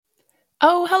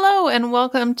Oh, hello, and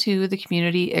welcome to the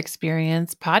Community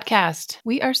Experience Podcast.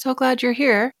 We are so glad you're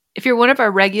here. If you're one of our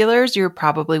regulars, you're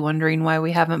probably wondering why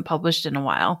we haven't published in a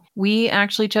while. We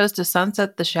actually chose to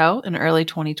sunset the show in early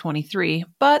 2023,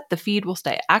 but the feed will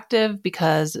stay active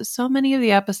because so many of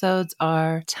the episodes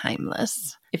are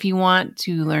timeless. If you want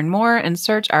to learn more and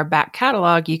search our back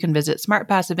catalog, you can visit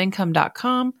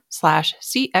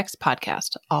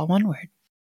smartpassiveincome.com/CXpodcast, all one word.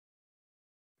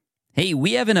 Hey,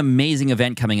 we have an amazing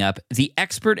event coming up, the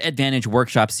Expert Advantage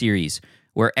Workshop Series,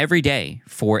 where every day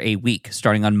for a week,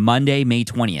 starting on Monday, May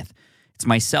 20th, it's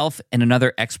myself and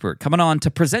another expert coming on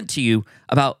to present to you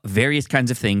about various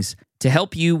kinds of things to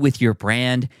help you with your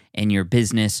brand and your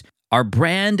business. Our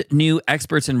brand new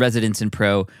experts in residence and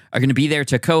pro are going to be there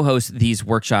to co-host these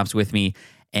workshops with me,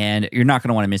 and you're not going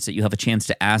to want to miss it. You'll have a chance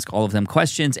to ask all of them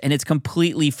questions, and it's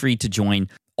completely free to join.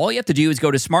 All you have to do is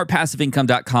go to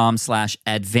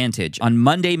smartpassiveincome.com/advantage. On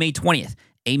Monday, May 20th,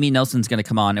 Amy Nelson's going to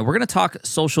come on, and we're going to talk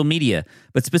social media,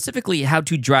 but specifically how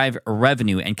to drive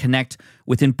revenue and connect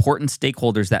with important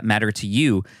stakeholders that matter to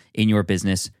you in your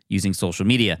business using social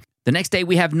media. The next day,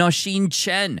 we have Nosheen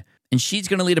Chen, and she's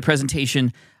going to lead a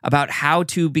presentation about how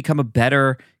to become a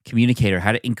better communicator,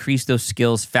 how to increase those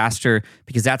skills faster,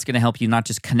 because that's going to help you not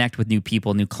just connect with new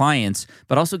people, new clients,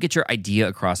 but also get your idea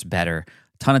across better.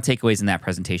 Ton of takeaways in that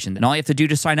presentation. And all you have to do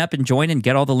to sign up and join and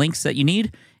get all the links that you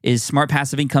need is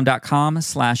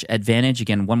smartpassiveincome.com/advantage.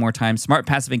 Again, one more time,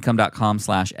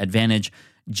 smartpassiveincome.com/advantage.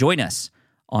 Join us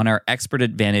on our Expert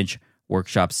Advantage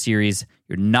Workshop Series.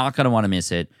 You're not going to want to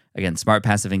miss it. Again,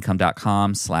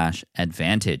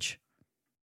 smartpassiveincome.com/advantage.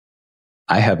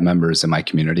 I have members in my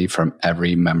community from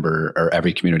every member or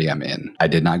every community I'm in. I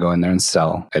did not go in there and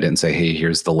sell. I didn't say, hey,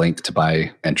 here's the link to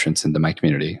buy entrance into my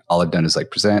community. All I've done is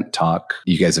present, talk.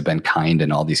 You guys have been kind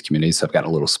in all these communities. So I've got a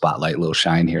little spotlight, a little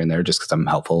shine here and there just because I'm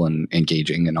helpful and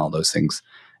engaging and all those things.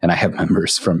 And I have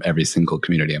members from every single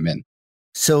community I'm in.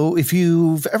 So if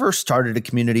you've ever started a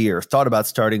community or thought about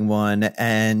starting one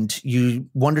and you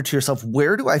wonder to yourself,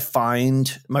 where do I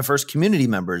find my first community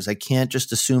members? I can't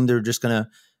just assume they're just going to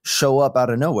show up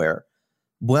out of nowhere.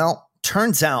 Well,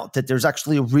 turns out that there's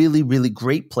actually a really, really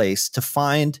great place to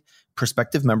find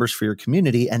prospective members for your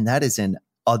community, and that is in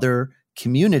other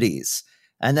communities.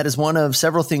 And that is one of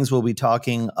several things we'll be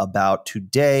talking about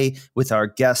today with our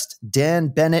guest, Dan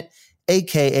Bennett,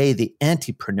 aka the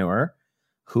Antipreneur,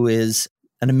 who is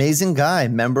an amazing guy,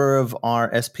 member of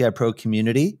our SPI Pro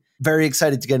community. Very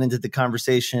excited to get into the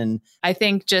conversation. I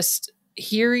think just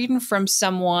hearing from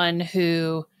someone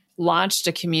who launched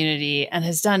a community and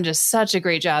has done just such a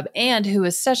great job and who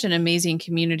is such an amazing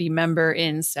community member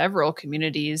in several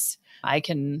communities. I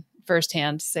can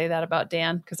firsthand say that about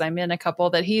Dan because I'm in a couple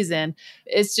that he's in.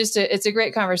 It's just it's a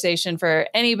great conversation for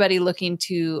anybody looking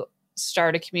to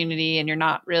start a community and you're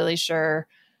not really sure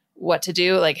what to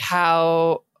do. Like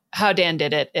how Dan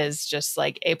did it is just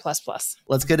like A++.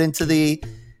 Let's get into the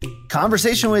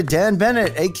conversation with Dan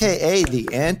Bennett, aka the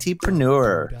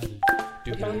Antipreneur.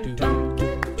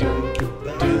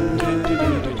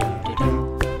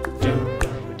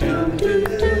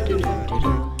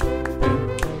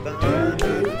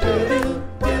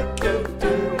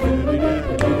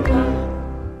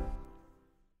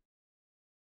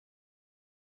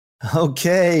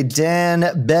 Okay, Dan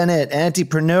Bennett,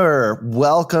 Antipreneur,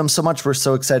 welcome so much. We're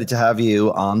so excited to have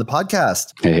you on the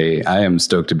podcast. Hey, I am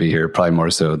stoked to be here, probably more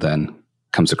so than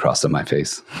comes across on my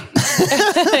face.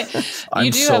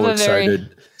 You do so have a excited.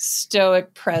 Very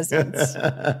stoic presence.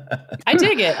 I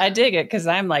dig it because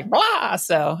I'm like, blah.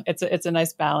 So it's a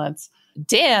nice balance.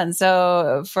 Dan,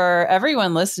 so for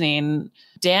everyone listening,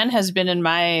 Dan has been in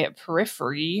my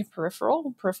periphery for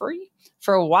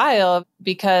a while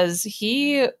because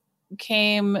he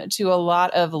came to a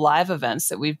lot of live events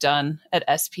that we've done at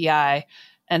SPI.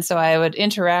 And so I would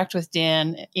interact with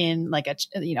Dan in like a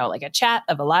chat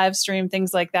of a live stream,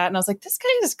 things like that. And I was like, this guy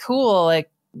is cool. Like,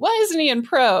 why isn't he in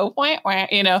pro?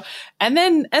 And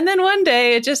then one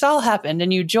day it just all happened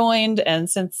and you joined. And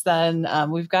since then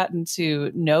we've gotten to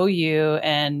know you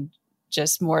and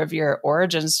just more of your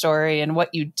origin story and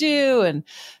what you do and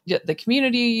the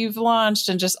community you've launched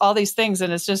and just all these things.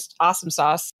 And it's just awesome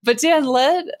sauce. But Dan,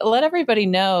 let everybody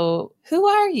know, who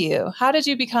are you? How did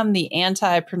you become the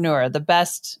Antipreneur, the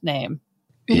best name?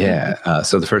 Yeah.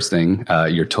 So the first thing,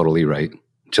 you're totally right,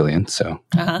 Jillian. So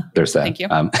there's that. Thank you.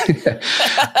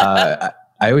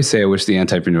 I always say I wish the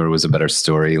Antipreneur was a better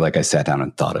story. Like I sat down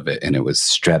and thought of it, and it was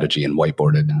strategy and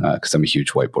whiteboarded because I'm a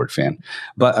huge whiteboard fan.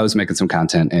 But I was making some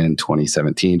content in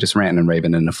 2017, just ranting and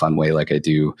raving in a fun way like I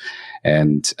do.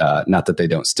 And not that they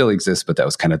don't still exist, but that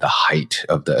was kind of the height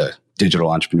of the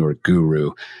digital entrepreneur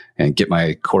guru. And get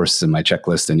my course and my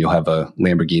checklist and you'll have a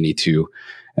Lamborghini too.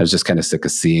 I was just kind of sick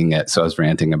of seeing it. So I was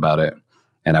ranting about it.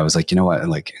 And I was like, you know what?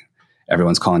 Like,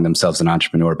 everyone's calling themselves an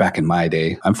entrepreneur. Back in my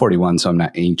day, I'm 41, so I'm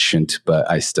not ancient, but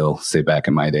I still say back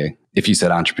in my day. If you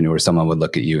said entrepreneur, someone would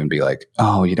look at you and be like,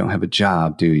 oh, you don't have a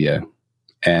job, do you?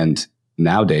 And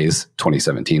nowadays,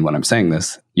 2017, when I'm saying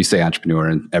this, you say entrepreneur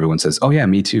and everyone says, oh yeah,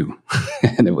 me too.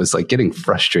 And it was like getting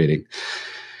frustrating.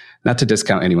 Not to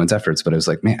discount anyone's efforts, but I was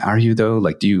like, man, are you though?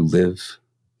 Like, do you live?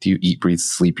 Do you eat, breathe,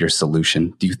 sleep your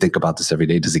solution? Do you think about this every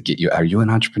day? Does it get you? Are you an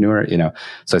entrepreneur? You know,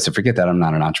 so I said, forget that. I'm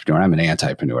not an entrepreneur. I'm an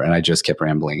antipreneur. And I just kept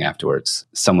rambling afterwards.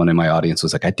 Someone in my audience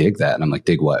was like, I dig that. And I'm like,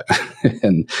 dig what?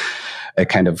 And it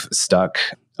kind of stuck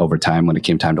over time. When it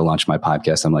came time to launch my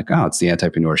podcast, I'm like, oh, it's the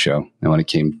Antipreneur Show. And when it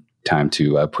came time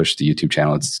to push the YouTube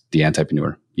channel, it's the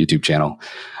Antipreneur YouTube channel.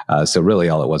 So really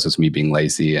all it was me being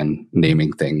lazy and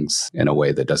naming things in a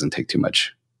way that doesn't take too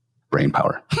much brain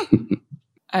power.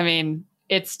 I mean,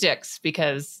 it sticks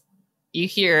because you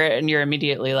hear it and you're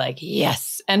immediately like,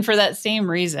 yes. And for that same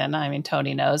reason, I mean,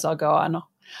 Tony knows I'll go on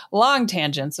long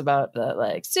tangents about the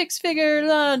like 6-figure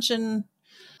launch and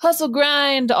hustle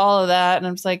grind, all of that. And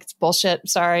I'm just like, it's bullshit.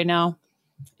 Sorry, no.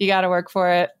 You got to work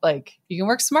for it. Like, you can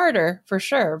work smarter for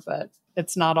sure, but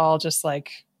it's not all just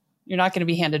like, you're not going to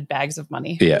be handed bags of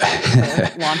money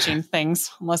for launching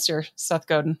things unless you're Seth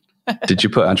Godin. Did you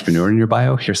put entrepreneur in your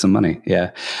bio? Here's some money.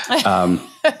 Yeah.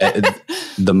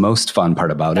 The most fun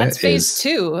part about That's it phase is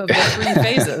 2 of the 3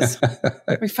 phases.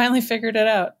 We finally figured it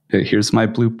out. Here's my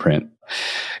blueprint.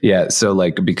 Yeah. So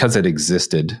like, because it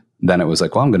existed, then it was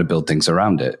like, well, I'm going to build things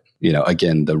around it. You know,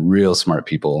 again, the real smart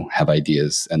people have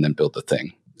ideas and then build the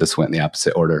thing. This went in the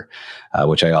opposite order,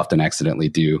 which I often accidentally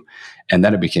do. And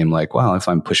then it became like, well, if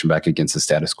I'm pushing back against the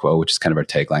status quo, which is kind of our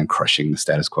tagline, crushing the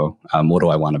status quo, what do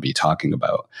I want to be talking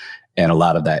about? And a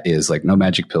lot of that is like no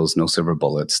magic pills, no silver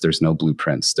bullets. There's no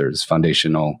blueprints. There's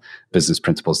foundational business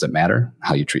principles that matter.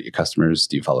 How you treat your customers.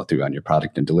 Do you follow through on your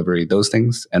product and delivery? Those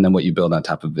things. And then what you build on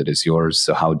top of it is yours.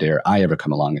 So how dare I ever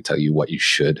come along and tell you what you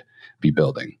should be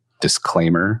building?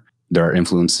 Disclaimer. There are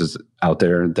influences out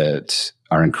there that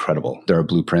are incredible. There are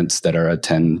blueprints that are a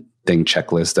 10-thing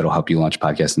checklist that'll help you launch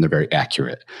podcasts, and they're very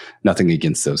accurate. Nothing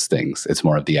against those things. It's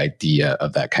more of the idea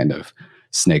of that kind of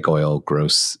snake oil,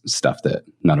 gross stuff that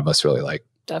none of us really like.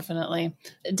 Definitely.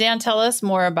 Dan, tell us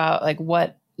more about like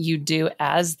what you do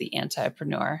as the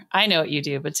Antipreneur. I know what you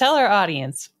do, but tell our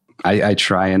audience. I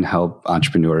try and help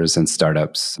entrepreneurs and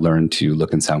startups learn to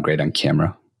look and sound great on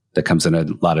camera. That comes in a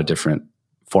lot of different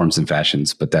forms and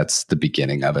fashions, but that's the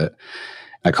beginning of it.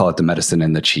 I call it the medicine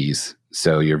and the cheese.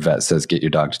 So your vet says, get your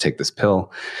dog to take this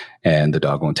pill, and the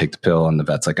dog won't take the pill. And the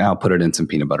vet's like, I'll put it in some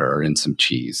peanut butter or in some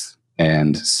cheese.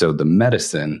 And so the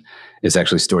medicine is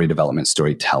actually story development,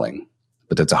 storytelling,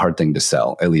 but that's a hard thing to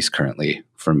sell, at least currently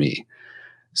for me.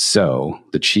 So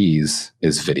the cheese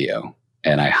is video,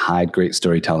 and I hide great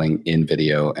storytelling in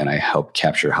video, and I help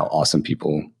capture how awesome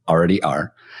people already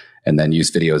are, and then use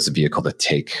video as a vehicle to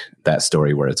take that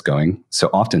story where it's going. So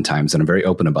oftentimes, and I'm very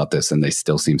open about this, and they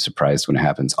still seem surprised when it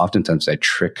happens, oftentimes I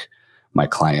trick my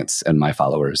clients and my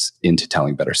followers into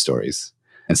telling better stories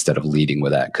instead of leading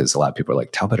with that, because a lot of people are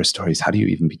like, tell better stories. How do you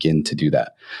even begin to do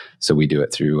that? So we do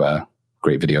it through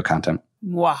great video content.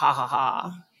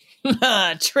 Wahaha.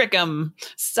 Trick them,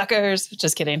 suckers.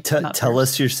 Just kidding. Tell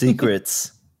us your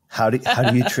secrets. How do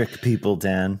you trick people,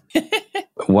 Dan?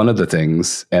 One of the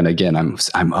things, and again, I'm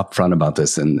upfront about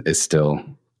this, and it still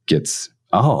gets,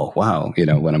 oh, wow, you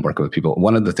know, when I'm working with people,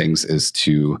 one of the things is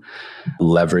to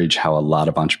leverage how a lot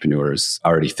of entrepreneurs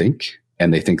already think.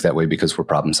 And they think that way because we're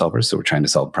problem solvers. So we're trying to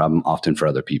solve a problem often for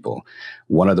other people.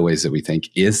 One of the ways that we think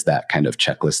is that kind of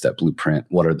checklist, that blueprint.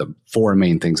 What are the 4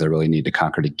 main things I really need to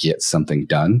conquer to get something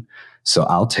done? So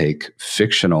I'll take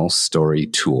fictional story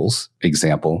tools,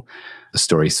 example, the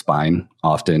story Spine,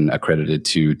 often accredited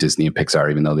to Disney and Pixar,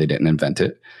 even though they didn't invent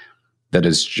it. That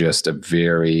is just a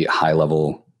very high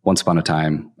level, once upon a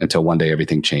time, until one day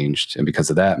everything changed. And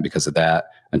because of that,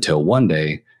 until one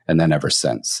day, and then ever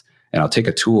since. And I'll take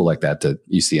a tool like that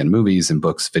you see in movies and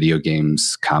books, video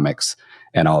games, comics,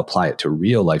 and I'll apply it to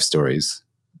real life stories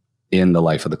in the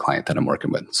life of the client that I'm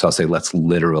working with. So I'll say, let's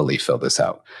literally fill this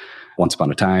out. Once upon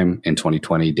a time in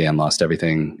 2020, Dan lost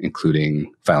everything,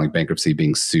 including filing bankruptcy,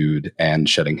 being sued, and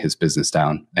shutting his business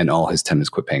down, and all his tenants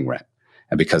quit paying rent.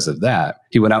 And because of that,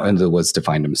 he went out into the woods to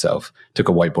find himself, took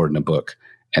a whiteboard and a book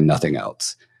and nothing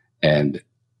else. And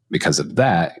because of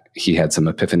that, he had some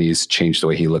epiphanies, changed the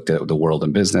way he looked at the world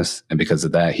and business. And because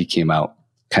of that, he came out,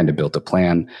 kind of built a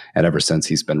plan. And ever since,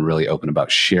 he's been really open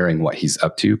about sharing what he's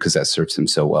up to, because that serves him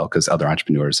so well, because other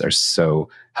entrepreneurs are so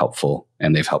helpful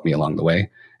and they've helped me along the way.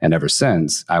 And ever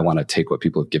since, I want to take what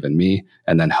people have given me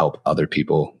and then help other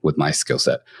people with my skill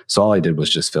set. So all I did was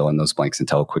just fill in those blanks and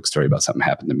tell a quick story about something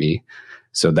happened to me.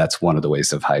 So that's one of the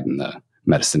ways of hiding the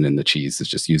medicine in the cheese, is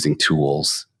just using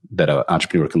tools that an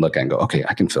entrepreneur can look at and go, okay,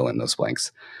 I can fill in those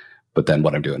blanks. But then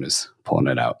what I'm doing is pulling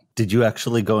it out. Did you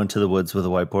actually go into the woods with a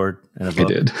whiteboard and a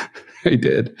book? I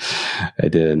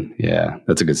did. Yeah.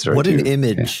 That's a good story. What an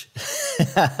image.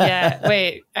 Yeah.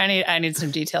 Wait, I need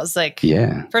some details. Like,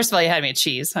 yeah. First of all, you had me at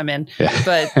cheese. I'm in. Yeah.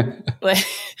 But like,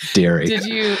 dairy. Did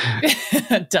you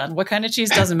done? What kind of cheese?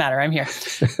 Doesn't matter. I'm here.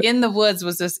 In the woods,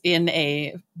 was this in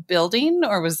a building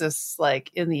or was this like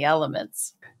in the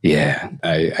elements? Yeah.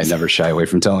 I never shy away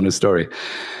from telling a story.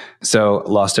 So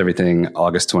lost everything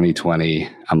August 2020.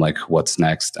 I'm like, what's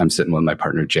next? I'm sitting with my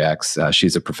partner, Jax.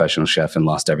 She's a professional chef and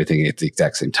lost everything at the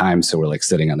exact same time. So we're like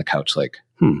sitting on the couch like,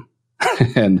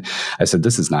 And I said,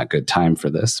 this is not good time for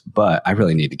this, but I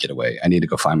really need to get away. I need to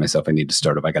go find myself. I need to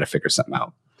start up. I got to figure something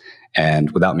out.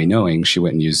 And without me knowing, she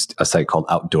went and used a site called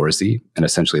Outdoorsy. And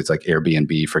essentially it's like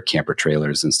Airbnb for camper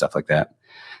trailers and stuff like that.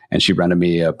 And she rented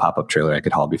me a pop-up trailer I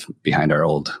could haul behind our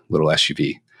old little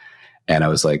SUV. And I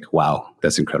was like, wow,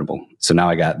 that's incredible. So now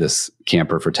I got this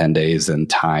camper for 10 days and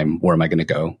time. Where am I going to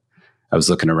go? I was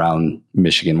looking around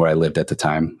Michigan where I lived at the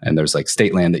time. And there's like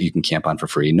state land that you can camp on for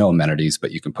free. No amenities,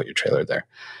 but you can put your trailer there.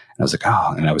 And I was like,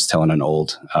 oh, and I was telling an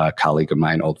old colleague of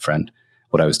mine, old friend,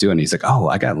 what I was doing. He's like, oh,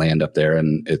 I got land up there.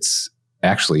 And it's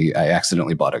actually, I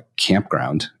accidentally bought a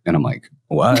campground. And I'm like,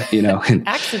 what? You know,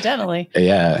 accidentally.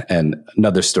 Yeah. And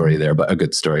another story there, but a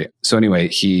good story. So anyway,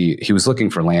 he was looking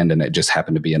for land and it just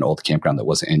happened to be an old campground that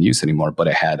wasn't in use anymore, but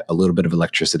it had a little bit of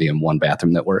electricity and one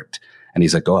bathroom that worked. And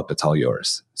he's like, go up, it's all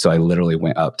yours. So I literally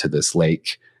went up to this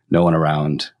lake, no one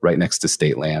around, right next to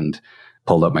state land,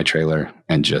 pulled up my trailer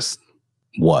and just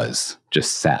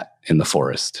sat in the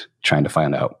forest trying to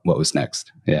find out what was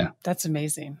next. Yeah. That's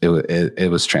amazing. It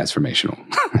was transformational.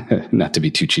 Not to be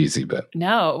too cheesy, but.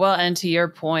 No. Well, and to your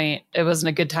point, it wasn't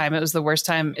a good time. It was the worst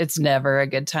time. It's never a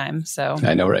good time. So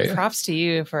I know, right? Props to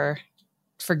you for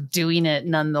doing it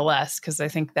nonetheless, because I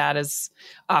think that is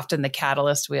often the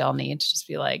catalyst we all need to just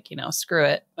be like, screw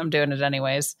it. I'm doing it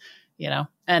anyways,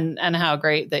 and how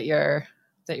great that your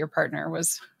partner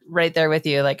was right there with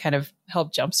you, like kind of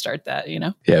help jumpstart that,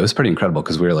 Yeah, it was pretty incredible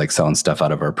because we were like selling stuff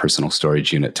out of our personal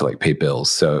storage unit to like pay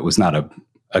bills. So it was not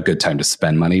a good time to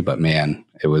spend money, but man,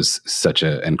 it was such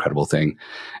an incredible thing.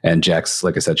 And Jax,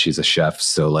 like I said, she's a chef.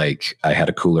 So like I had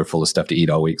a cooler full of stuff to eat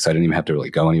all week. So I didn't even have to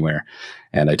really go anywhere.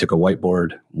 And I took a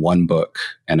whiteboard, one book,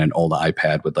 and an old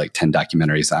iPad with like 10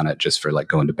 documentaries on it just for like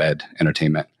going to bed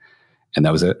entertainment. And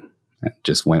that was it. I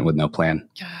just went with no plan.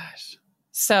 Gosh.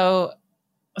 So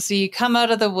you come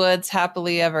out of the woods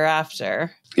happily ever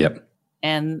after. Yep.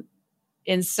 And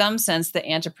in some sense, the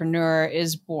Antipreneur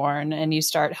is born and you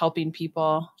start helping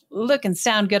people look and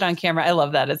sound good on camera. I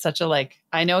love that. It's such a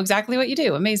I know exactly what you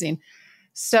do. Amazing.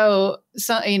 So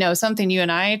something you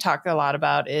and I talk a lot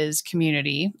about is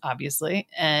community, obviously.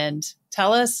 And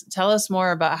tell us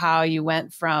more about how you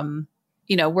went from,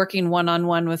 working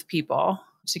one-on-one with people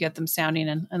to get them sounding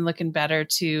and looking better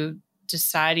to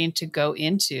deciding to go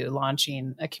into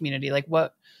launching a community. Like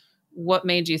what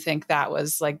made you think that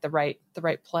was like the right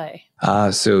play?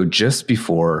 So just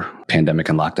before pandemic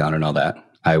and lockdown and all that,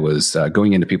 I was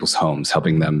going into people's homes,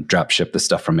 helping them drop ship the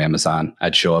stuff from Amazon.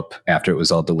 I'd show up after it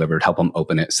was all delivered, help them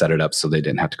open it, set it up so they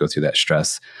didn't have to go through that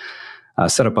stress.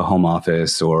 Set up a home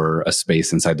office or a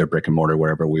space inside their brick and mortar,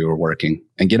 wherever we were working,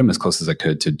 and get them as close as I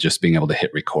could to just being able to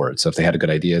hit record. So if they had a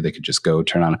good idea, they could just go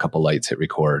turn on a couple lights, hit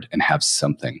record, and have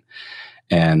something.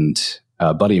 And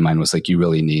a buddy of mine was like, you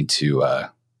really need to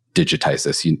digitize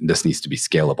this. This needs to be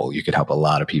scalable. You could help a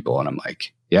lot of people. And I'm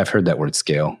like, yeah, I've heard that word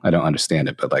scale. I don't understand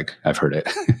it, but like I've heard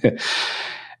it.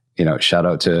 Shout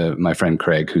out to my friend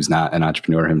Craig, who's not an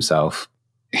entrepreneur himself.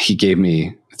 He gave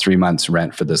me 3 months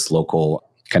rent for this local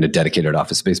kind of dedicated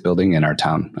office space building in our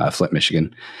town, Flint,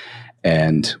 Michigan,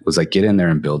 and was like, get in there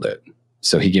and build it.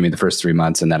 So he gave me the first 3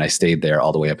 months, and then I stayed there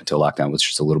all the way up until lockdown, which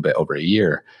was a little bit over a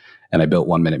year. And I built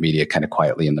 1 Minute Media kind of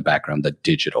quietly in the background, the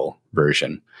digital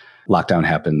version. Lockdown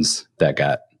happens, that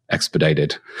got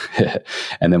expedited.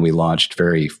 And then we launched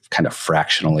very kind of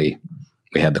fractionally.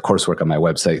 We had the coursework on my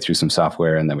website through some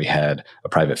software, and then we had a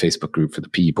private Facebook group for the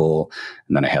people.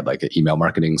 And then I had like an email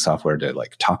marketing software to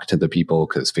like talk to the people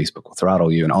because Facebook will throttle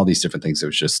you and all these different things. It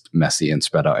was just messy and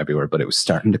spread out everywhere, but it was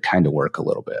starting to kind of work a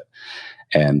little bit.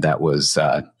 And that was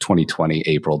 2020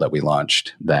 April that we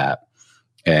launched that.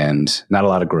 And not a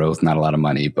lot of growth, not a lot of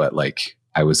money, but like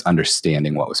I was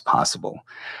understanding what was possible.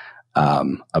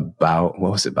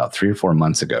 About 3 or 4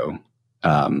 months ago,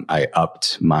 I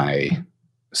upped my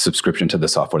subscription to the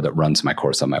software that runs my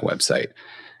course on my website.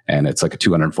 And it's like a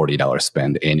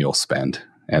 $240 annual spend.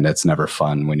 And it's never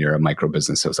fun when you're a micro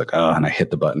business. So I was like, and I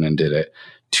hit the button and did it.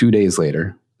 2 days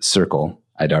later, Circle,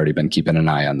 I'd already been keeping an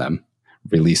eye on them,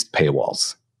 released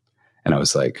paywalls. And I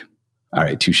was like, all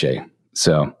right, touche.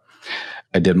 So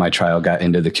I did my trial, got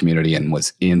into the community, and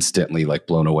was instantly like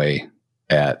blown away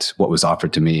at what was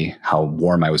offered to me, how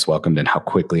warm I was welcomed, and how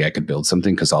quickly I could build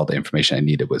something because all the information I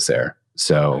needed was there.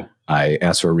 So I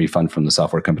asked for a refund from the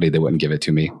software company. They wouldn't give it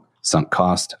to me. Sunk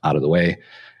cost out of the way,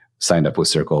 signed up with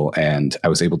Circle, and I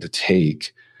was able to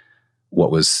take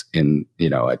what was in,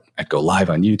 I'd go live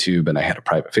on YouTube, and I had a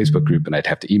private Facebook group, and I'd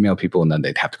have to email people, and then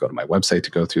they'd have to go to my website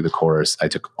to go through the course. I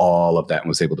took all of that and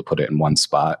was able to put it in one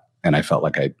spot. And I felt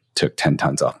like I took 10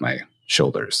 tons off my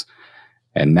shoulders.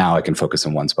 And now I can focus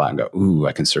in one spot and go,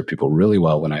 I can serve people really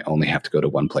well when I only have to go to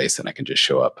one place and I can just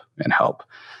show up and help.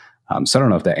 So I don't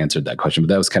know if that answered that question, but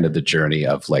that was kind of the journey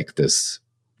of like this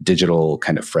digital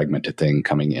kind of fragmented thing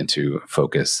coming into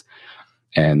focus.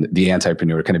 And the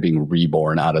Antipreneur kind of being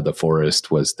reborn out of the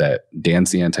forest was that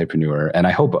Dan's the Antipreneur. And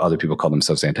I hope other people call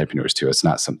themselves Antipreneurs too. It's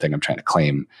not something I'm trying to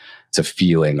claim. It's a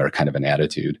feeling or kind of an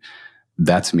attitude.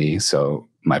 That's me. So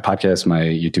my podcast, my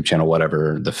YouTube channel,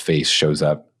 whatever, the face shows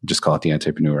up, just call it the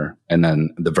Antipreneur. And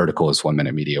then the vertical is 1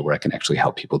 Minute Media, where I can actually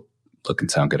help people look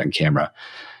and sound good on camera.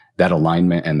 That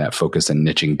alignment and that focus and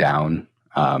niching down,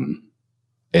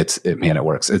 it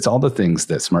works. It's all the things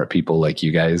that smart people like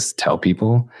you guys tell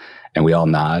people, and we all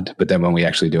nod. But then when we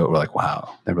actually do it, we're like,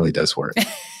 wow, that really does work.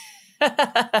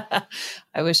 I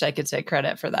wish I could take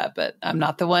credit for that, but I'm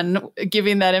not the one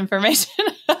giving that information.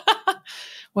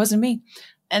 Wasn't me.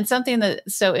 And something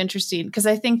that's so interesting, because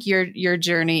I think your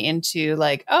journey into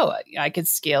like, I could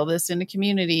scale this into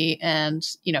community and,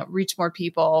 reach more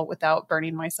people without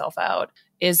burning myself out,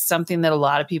 is something that a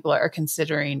lot of people are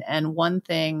considering. And one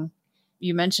thing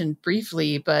you mentioned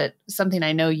briefly, but something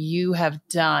I know you have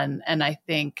done, and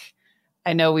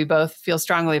I know we both feel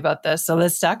strongly about this, so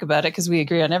let's talk about it because we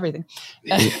agree on everything.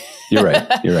 You're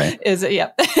right. Is it?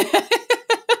 Yeah.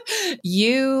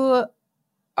 You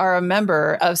are a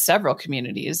member of several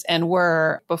communities and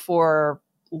were before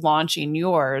launching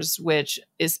yours, which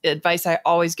is advice I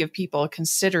always give people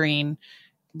considering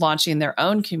launching their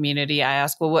own community. I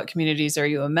ask, well, what communities are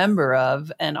you a member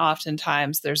of? And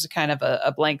oftentimes there's a kind of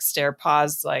a blank stare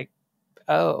pause, like,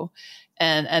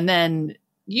 and then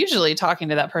usually talking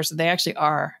to that person, they actually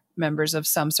are members of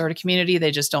some sort of community.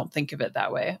 They just don't think of it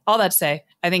that way. All that to say,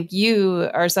 I think you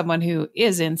are someone who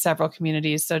is in several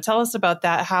communities. So tell us about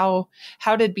that. How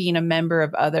did being a member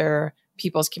of other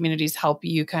people's communities help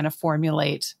you kind of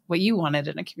formulate what you wanted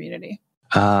in a community?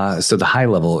 So the high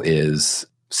level is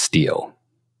steal.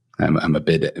 I'm a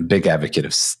big advocate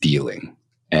of stealing.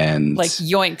 And like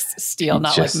yoinks steal,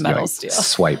 not like metal steal.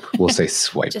 Swipe. We'll say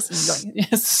swipe. Just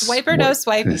yoink. Swipe or no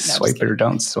swipe. No, swipe it or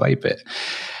don't swipe it.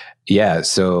 Yeah.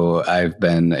 So I've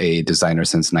been a designer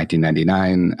since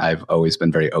 1999. I've always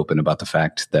been very open about the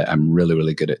fact that I'm really,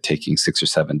 really good at taking 6 or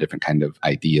 7 different kind of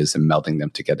ideas and melding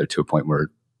them together to a point where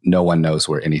no one knows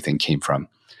where anything came from.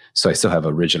 So I still have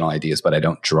original ideas, but I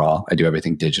don't draw. I do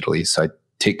everything digitally. So I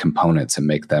take components and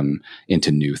make them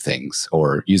into new things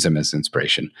or use them as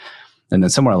inspiration. And then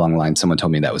somewhere along the line, someone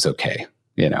told me that was okay.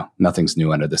 Nothing's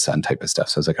new under the sun type of stuff.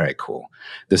 So I was like, all right, cool.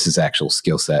 This is actual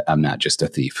skill set. I'm not just a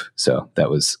thief. So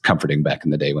that was comforting back in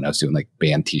the day when I was doing like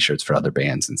band t-shirts for other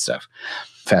bands and stuff.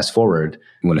 Fast forward,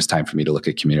 when it's time for me to look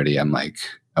at community, I'm like,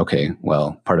 okay,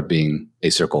 well, part of being a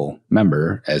Circle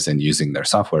member, as in using their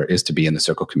software, is to be in the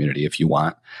Circle community if you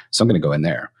want. So I'm going to go in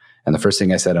there. And the first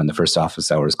thing I said on the first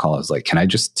office hours call is like, can I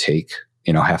just take,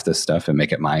 half this stuff and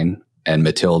make it mine? And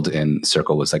Mathilde in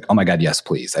Circle was like, oh my God, yes,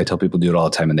 please. I tell people to do it all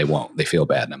the time and they won't. They feel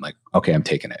bad. And I'm like, okay, I'm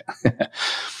taking it.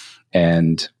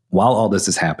 And while all this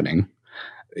is happening,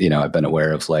 I've been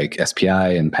aware of like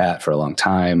SPI and Pat for a long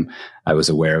time. I was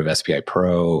aware of SPI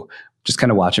Pro, just kind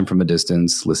of watching from a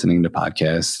distance, listening to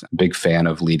podcasts. Big fan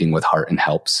of leading with heart and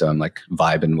help. So I'm like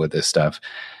vibing with this stuff.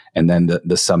 And then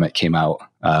the summit came out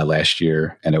last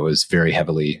year, and it was very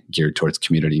heavily geared towards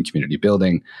community and community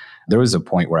building. There was a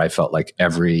point where I felt like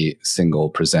every single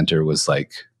presenter was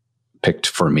like picked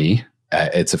for me.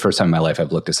 It's the first time in my life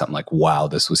I've looked at something like, wow,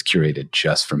 this was curated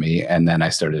just for me. And then I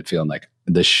started feeling like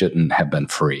this shouldn't have been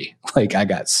free. Like I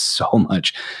got so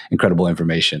much incredible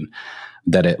information.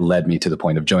 that it led me to the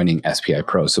point of joining SPI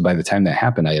Pro. So by the time that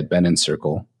happened, I had been in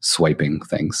Circle, swiping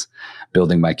things,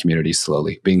 building my community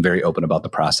slowly, being very open about the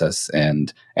process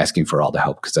and asking for all the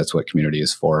help, because that's what community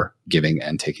is for, giving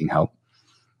and taking help.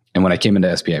 And when I came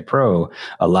into SPI Pro,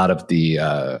 a lot of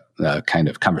the kind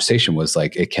of conversation was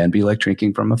like, it can be like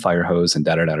drinking from a fire hose and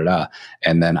da-da-da-da-da.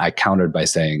 And then I countered by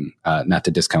saying, not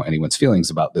to discount anyone's feelings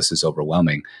about this is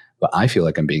overwhelming, but I feel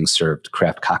like I'm being served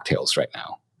craft cocktails right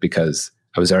now because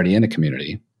I was already in a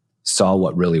community, saw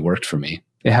what really worked for me.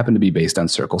 It happened to be based on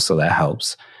Circle, so that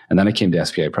helps. And then I came to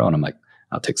SPI Pro and I'm like,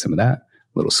 I'll take some of that,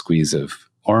 little squeeze of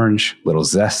orange, little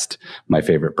zest, my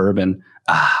favorite bourbon.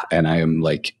 And I am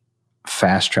like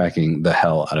fast tracking the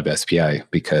hell out of SPI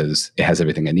because it has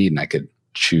everything I need and I could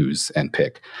choose and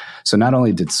pick. So not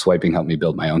only did swiping help me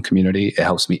build my own community, it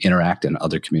helps me interact in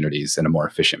other communities in a more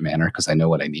efficient manner because I know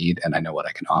what I need and I know what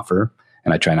I can offer.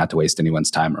 And I try not to waste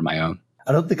anyone's time or my own.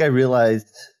 I don't think I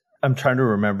realized, I'm trying to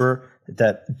remember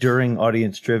that during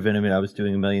Audience Driven, I mean, I was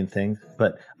doing a million things,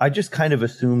 but I just kind of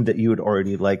assumed that you had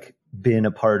already like been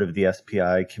a part of the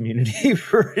SPI community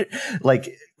for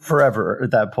like forever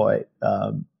at that point.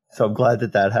 So I'm glad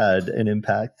that that had an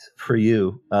impact for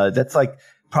you. That's like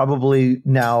probably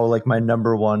now like my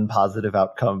number one positive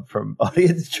outcome from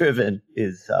Audience Driven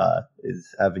is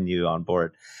having you on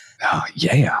board. Oh,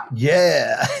 yeah.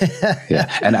 Yeah.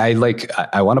 Yeah. And I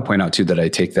want to point out too that I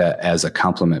take that as a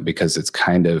compliment because it's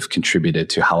kind of contributed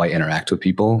to how I interact with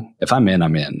people. If I'm in,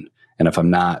 I'm in. And if I'm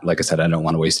not, like I said, I don't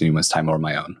want to waste anyone's time or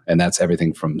my own. And that's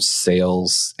everything from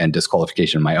sales and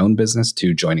disqualification in my own business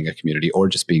to joining a community or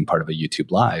just being part of a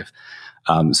YouTube Live.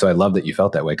 So I love that you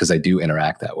felt that way because I do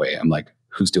interact that way. I'm like,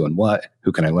 who's doing what?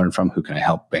 Who can I learn from? Who can I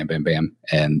help? Bam, bam, bam.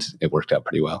 And it worked out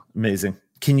pretty well. Amazing.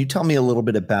 Can you tell me a little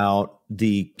bit about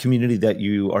the community that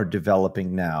you are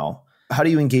developing now? How do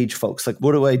you engage folks? Like,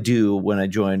 what do I do when I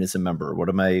join as a member? What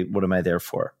am I there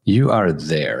for? You are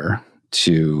there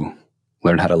to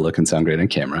learn how to look and sound great on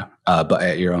camera, but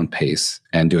at your own pace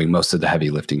and doing most of the heavy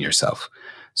lifting yourself.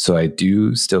 So I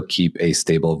do still keep a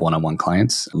stable of one-on-one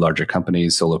clients, larger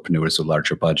companies, solopreneurs with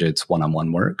larger budgets,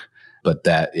 one-on-one work, but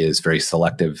that is very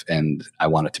selective and I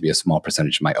want it to be a small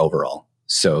percentage of my overall.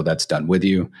 So that's done with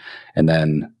you. And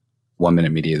then 1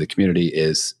 Minute Media, the community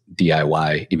is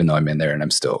DIY, even though I'm in there and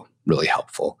I'm still really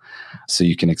helpful. So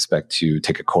you can expect to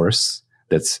take a course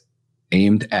that's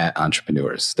aimed at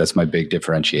entrepreneurs. That's my big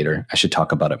differentiator. I should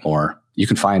talk about it more. You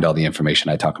can find all the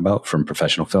information I talk about from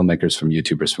professional filmmakers, from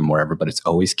YouTubers, from wherever, but it's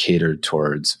always catered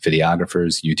towards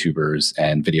videographers, YouTubers,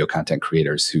 and video content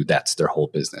creators who that's their whole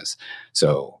business.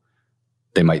 So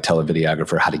they might tell a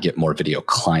videographer how to get more video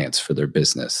clients for their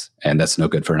business. And that's no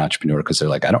good for an entrepreneur because they're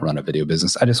like, I don't run a video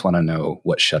business. I just want to know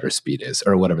what shutter speed is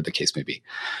or whatever the case may be.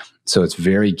 So it's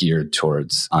very geared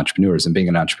towards entrepreneurs. And being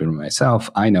an entrepreneur myself,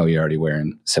 I know you're already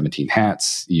wearing 17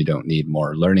 hats. You don't need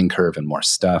more learning curve and more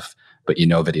stuff, but you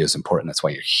know video is important. That's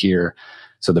why you're here.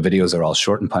 So the videos are all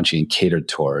short and punchy and catered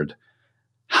toward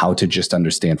how to just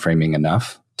understand framing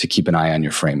enough to keep an eye on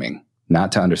your framing.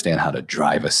 Not to understand how to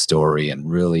drive a story and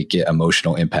really get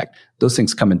emotional impact. Those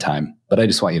things come in time, but I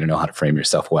just want you to know how to frame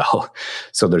yourself well.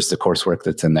 So there's the coursework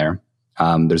that's in there.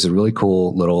 There's a really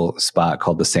cool little spot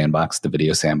called the sandbox, the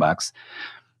video sandbox.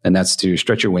 And that's to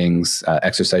stretch your wings,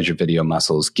 exercise your video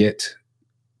muscles, get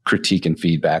critique and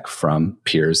feedback from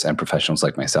peers and professionals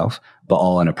like myself, but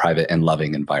all in a private and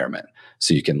loving environment.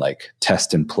 So you can like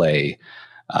test and play.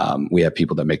 We have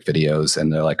people that make videos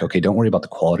and they're like, okay, don't worry about the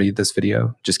quality of this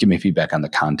video. Just give me feedback on the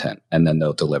content and then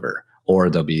they'll deliver. Or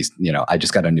they'll be, I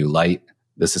just got a new light.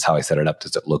 This is how I set it up.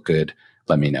 Does it look good?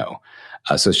 Let me know.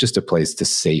 So it's just a place to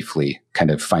safely kind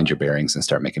of find your bearings and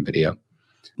start making video.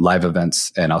 Live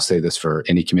events, and I'll say this for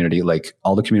any community, like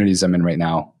all the communities I'm in right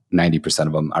now, 90%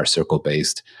 of them are circle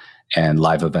based, and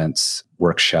live events,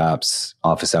 workshops,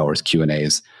 office hours,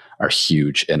 Q&As are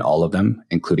huge in all of them,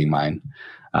 including mine.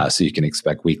 So you can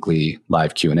expect weekly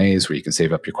live Q&As where you can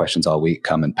save up your questions all week,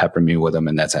 come and pepper me with them.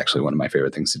 And that's actually one of my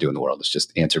favorite things to do in the world is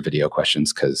just answer video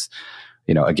questions because,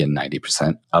 again,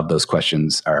 90% of those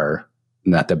questions are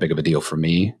not that big of a deal for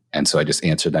me. And so I just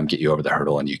answer them, get you over the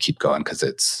hurdle, and you keep going because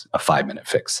it's a 5-minute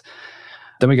fix.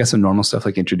 Then we got some normal stuff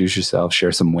like introduce yourself,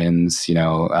 share some wins,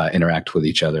 interact with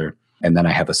each other. And then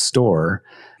I have a store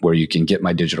where you can get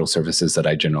my digital services that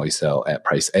I generally sell at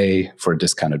price A for a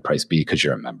discounted price B because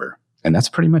you're a member. And that's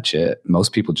pretty much it.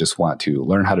 Most people just want to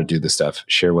learn how to do this stuff,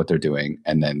 share what they're doing,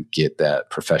 and then get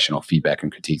that professional feedback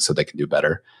and critique so they can do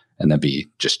better and then be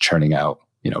just churning out,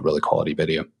 really quality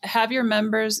video. Have your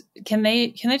members, can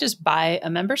they just buy a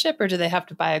membership or do they have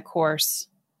to buy a course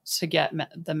to get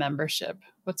the membership?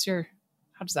 How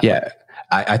does that work?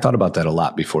 I thought about that a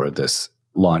lot before this.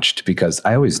 launched because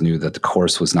I always knew that the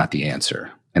course was not the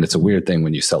answer. And it's a weird thing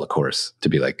when you sell a course to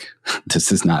be like,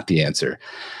 this is not the answer.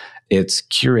 It's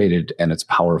curated and it's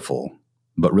powerful.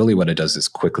 But really what it does is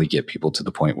quickly get people to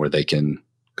the point where they can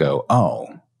go, oh,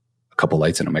 a couple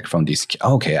lights and a microphone.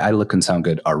 Okay, I look and sound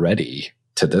good already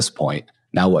to this point.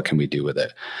 Now what can we do with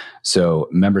it? So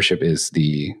membership is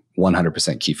the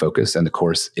 100% key focus, and the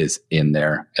course is in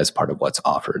there as part of what's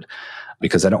offered.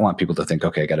 Because I don't want people to think,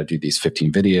 okay, I got to do these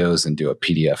 15 videos and do a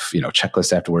PDF,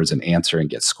 checklist afterwards and answer and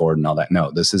get scored and all that.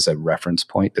 No, this is a reference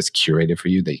point that's curated for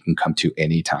you that you can come to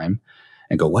anytime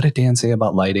and go, what did Dan say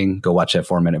about lighting? Go watch that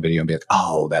 4-minute video and be like,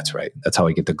 oh, that's right. That's how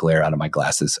I get the glare out of my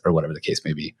glasses, or whatever the case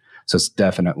may be. So it's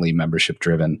definitely membership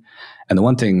driven. And the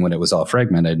one thing when it was all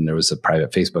fragmented and there was a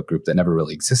private Facebook group that never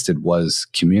really existed was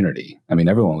community. I mean,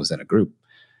 everyone was in a group,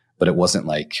 but it wasn't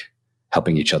like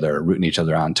helping each other, rooting each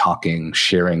other on, talking,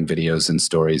 sharing videos and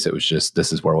stories. It was just,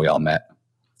 this is where we all met.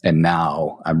 And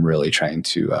now I'm really trying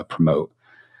to promote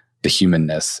the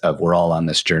humanness of we're all on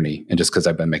this journey. And just because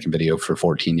I've been making video for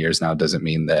 14 years now doesn't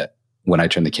mean that when I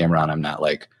turn the camera on, I'm not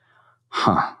like,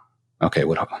 okay,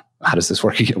 how does this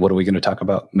work again? What are we going to talk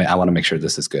about? I want to make sure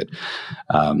this is good.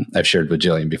 I've shared with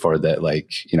Jillian before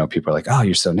that, people are like, oh,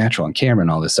 you're so natural on camera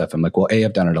and all this stuff. I'm like, well, A,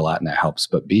 I've done it a lot and that helps.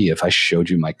 But B, if I showed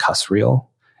you my cuss reel,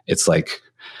 it's like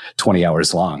 20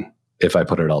 hours long. If I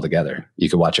put it all together, you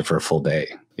could watch it for a full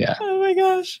day. Yeah. Oh my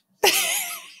gosh.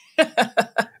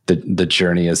 The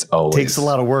journey is always takes a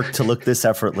lot of work to look this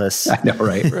effortless. I know,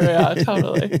 right? Yeah,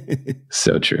 totally.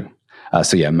 So true.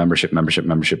 So yeah, membership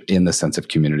in the sense of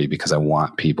community, because I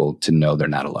want people to know they're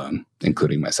not alone,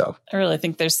 including myself. I really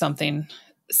think there's something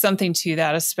to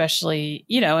that, especially,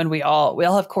 and we all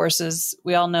have courses.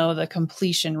 We all know the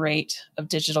completion rate of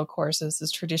digital courses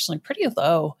is traditionally pretty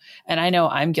low. And I know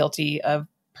I'm guilty of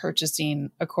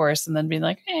purchasing a course and then being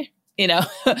like,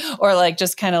 or like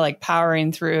just kind of like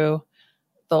powering through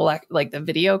the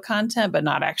video content, but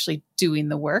not actually doing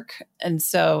the work. And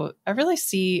so I really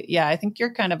see, I think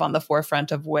you're kind of on the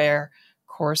forefront of where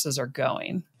courses are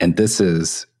going. And this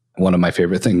is one of my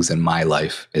favorite things in my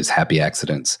life is happy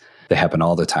accidents. They happen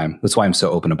all the time. That's why I'm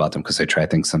so open about them, because I try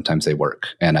things. Sometimes they work.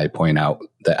 And I point out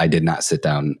that I did not sit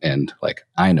down and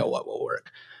I know what will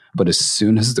work. But as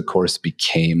soon as the course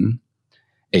became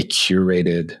a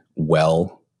curated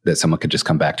well that someone could just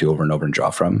come back to over and over and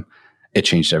draw from, it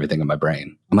changed everything in my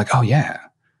brain. I'm like, oh yeah,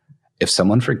 if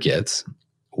someone forgets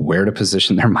where to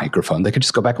position their microphone, they could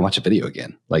just go back and watch a video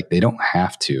again. Like they don't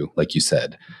have to, like you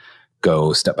said,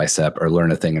 go step by step or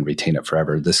learn a thing and retain it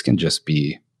forever. This can just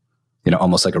be,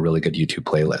 almost like a really good YouTube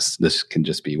playlist. This can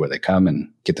just be where they come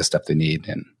and get the stuff they need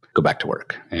and go back to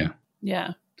work. Yeah.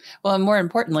 Yeah. Well, and more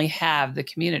importantly, have the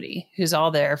community who's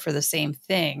all there for the same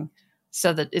thing,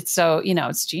 so that it's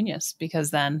it's genius,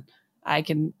 because then I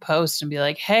can post and be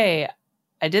like, hey,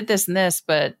 I did this and this,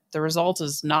 but the result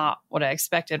is not what I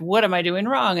expected. What am I doing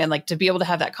wrong? And to be able to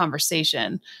have that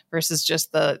conversation versus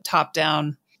just the top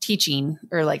down teaching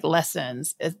or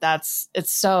lessons,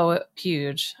 it's so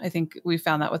huge. I think we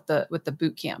found that with the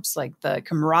boot camps, the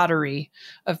camaraderie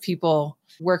of people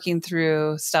working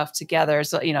through stuff together.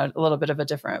 So, a little bit of a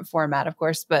different format, of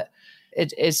course, but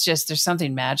it's just, there's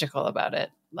something magical about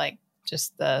it. It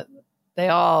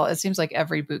seems like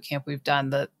every boot camp we've done,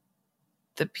 the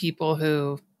people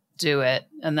who do it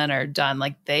and then are done,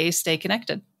 they stay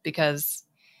connected because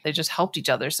they just helped each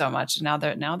other so much. Now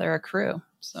they're a crew.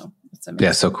 So it's amazing.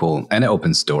 Yeah, so cool. And it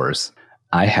opens doors.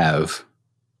 I have,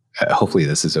 hopefully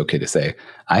this is okay to say,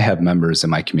 I have members in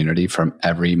my community from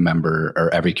every member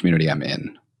or every community I'm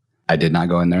in. I did not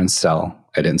go in there and sell.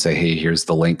 I didn't say, hey, here's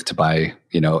the link to buy,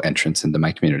 entrance into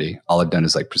my community. All I've done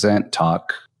is present,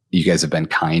 talk. You guys have been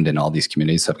kind in all these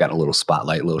communities. So I've got a little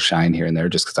spotlight, a little shine here and there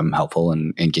just because I'm helpful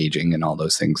and engaging and all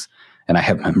those things. And I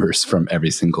have members from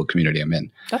every single community I'm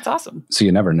in. That's awesome. So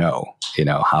you never know,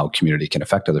 how community can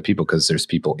affect other people, because there's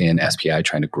people in SPI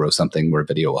trying to grow something where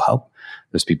video will help.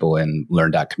 There's people in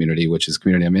Learn.community, which is the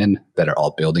community I'm in, that are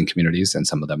all building communities, and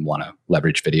some of them want to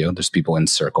leverage video. There's people in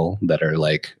Circle that are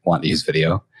want to use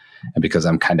video. And because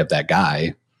I'm kind of that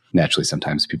guy, naturally,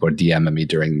 sometimes people are DMing me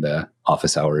during the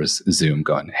office hours Zoom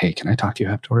going, hey, can I talk to you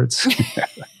afterwards?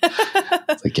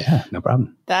 It's yeah, no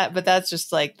problem. That's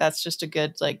just a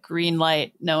good green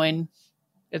light, knowing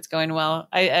it's going well.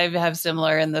 I have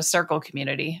similar in the Circle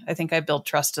community. I think I build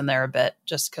trust in there a bit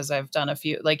just because I've done a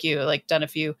few, done a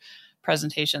few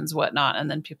presentations, whatnot. And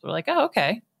then people are like, oh,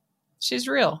 okay, she's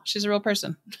real. She's a real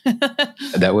person.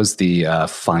 That was the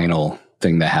final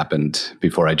thing that happened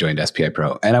before I joined SPI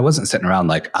Pro. And I wasn't sitting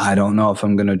around I don't know if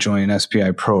I'm going to join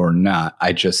SPI Pro or not.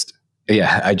 I just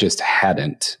Yeah, I just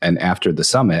hadn't. And after the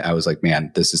summit, I was like,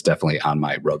 man, this is definitely on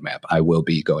my roadmap. I will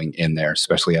be going in there,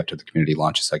 especially after the community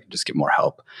launches, so I can just get more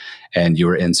help. And you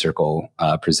were in circle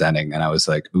presenting, and I was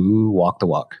like, ooh, walk the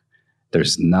walk.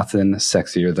 There's nothing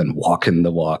sexier than walking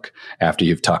the walk after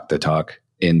you've talked the talk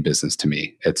in business to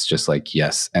me. It's just like,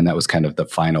 yes. And that was kind of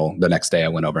the next day I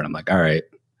went over and I'm like, all right,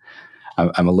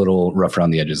 I'm a little rough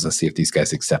around the edges. Let's see if these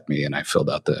guys accept me. And I filled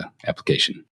out the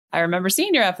application. I remember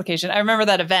seeing your application. I remember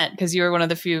that event because you were one of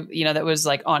the few, that was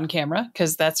like on camera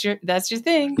because that's your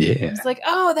thing. Yeah. It's like,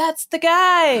 oh, that's the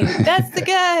guy. That's the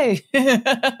guy.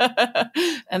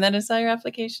 And then I saw your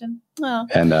application. Oh.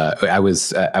 And I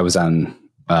was on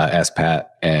Ask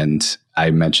Pat, and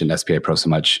I mentioned SPI Pro so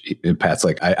much. Pat's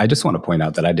like, I just want to point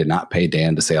out that I did not pay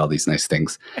Dan to say all these nice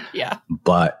things. Yeah.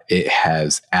 But it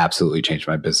has absolutely changed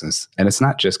my business. And it's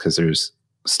not just because there's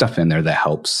stuff in there that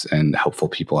helps and helpful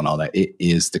people and all that. It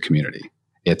is the community.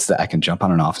 It's that I can jump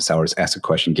on an office hours, ask a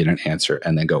question, get an answer,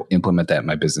 and then go implement that in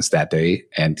my business that day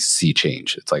and see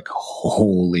change. It's like,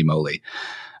 holy moly.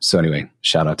 So anyway,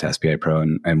 shout out to SPI Pro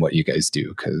and what you guys do,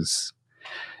 because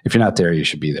if you're not there, you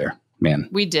should be there. Man.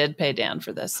 We did pay Dan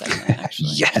for this segment,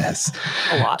 actually. Yes.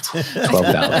 A lot.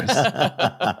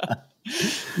 $12.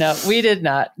 No, we did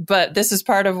not. But this is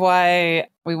part of why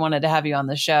we wanted to have you on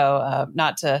the show,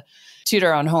 not to toot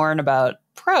our own horn about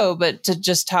Pro, but to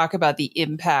just talk about the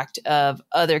impact of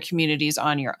other communities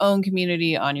on your own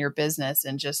community, on your business,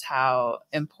 and just how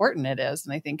important it is.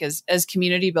 And I think as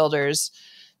community builders,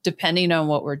 depending on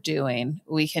what we're doing,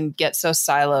 we can get so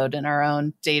siloed in our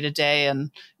own day-to-day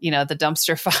and, the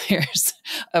dumpster fires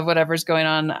of whatever's going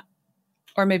on,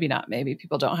 or maybe not. Maybe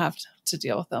people don't have to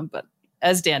deal with them. But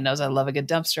as Dan knows, I love a good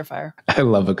dumpster fire. I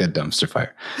love a good dumpster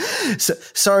fire. So,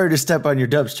 sorry to step on your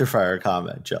dumpster fire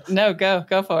comment, Jill. No, go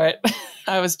for it.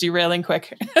 I was derailing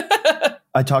quick.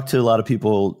 I talk to a lot of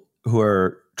people who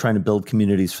are trying to build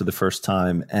communities for the first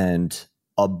time, and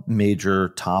a major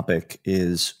topic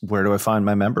is, where do I find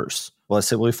my members? Well, I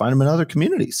say, well, you find them in other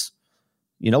communities.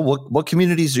 What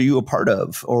communities are you a part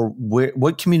of? Or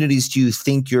what communities do you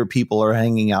think your people are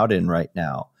hanging out in right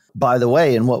now? By the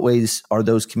way, in what ways are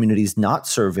those communities not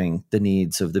serving the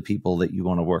needs of the people that you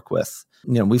want to work with?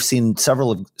 We've seen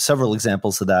several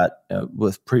examples of that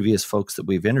with previous folks that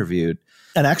we've interviewed.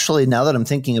 And actually, now that I'm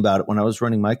thinking about it, when I was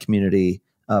running my community,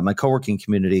 my co-working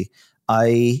community,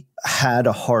 I had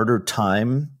a harder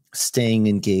time staying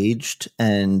engaged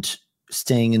and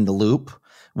staying in the loop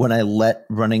when I let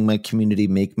running my community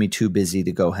make me too busy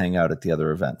to go hang out at the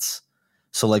other events.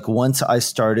 So like once I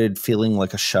started feeling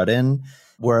like a shut-in,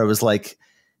 where I was like,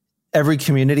 every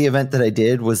community event that I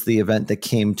did was the event that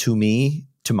came to me,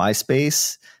 to my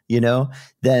space,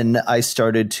 then I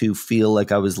started to feel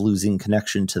like I was losing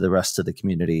connection to the rest of the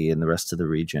community and the rest of the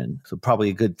region. So probably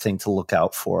a good thing to look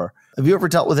out for. Have you ever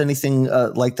dealt with anything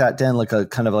like that, Dan? Like a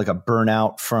kind of like a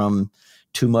burnout from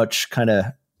too much kind of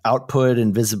output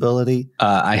and visibility?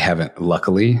 I haven't,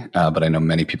 luckily, but I know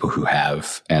many people who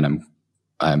have, and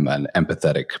I'm an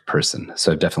empathetic person,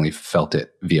 so I've definitely felt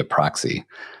it via proxy.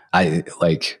 I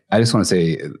just want to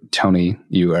say, Tony,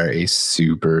 you are a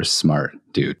super smart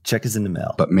dude. Check is in the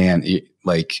mail. But man,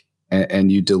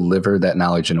 and you deliver that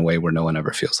knowledge in a way where no one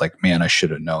ever feels like, man, I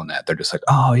should have known that. They're just like,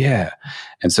 oh yeah.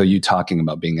 And so you talking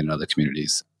about being in other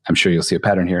communities, I'm sure you'll see a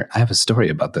pattern here. I have a story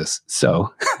about this.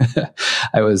 So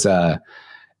I was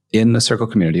in the Circle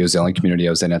community. It was the only community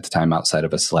I was in at the time outside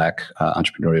of a Slack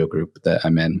entrepreneurial group that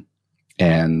I'm in.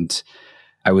 And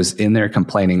I was in there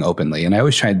complaining openly. And I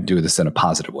always try to do this in a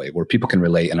positive way where people can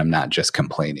relate and I'm not just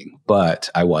complaining.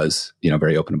 But I was,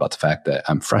 very open about the fact that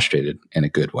I'm frustrated in a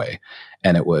good way.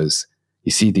 And it was,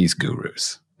 you see these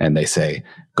gurus and they say,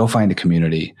 go find a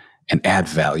community and add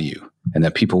value. And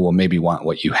that people will maybe want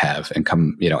what you have and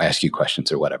come, ask you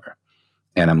questions or whatever.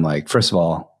 And I'm like, first of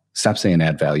all, stop saying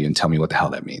add value and tell me what the hell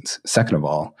that means. Second of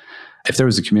all, if there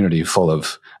was a community full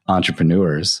of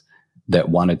entrepreneurs that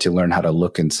wanted to learn how to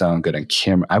look and sound good on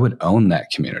camera, I would own that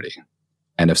community.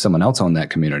 And if someone else owned that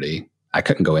community, I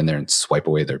couldn't go in there and swipe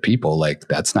away their people. Like,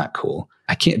 that's not cool.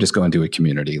 I can't just go into a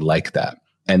community like that.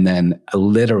 And then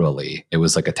literally, it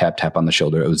was like a tap on the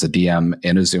shoulder. It was a DM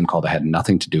in a Zoom call that had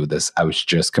nothing to do with this. I was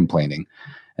just complaining.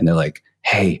 And they're like,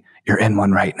 hey, you're in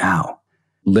one right now.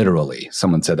 Literally,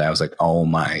 someone said that. I was like, oh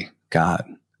my God.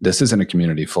 This isn't a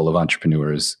community full of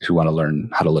entrepreneurs who want to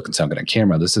learn how to look and sound good on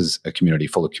camera. This is a community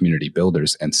full of community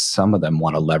builders, and some of them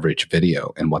want to leverage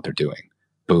video in what they're doing.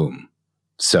 Boom.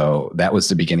 So that was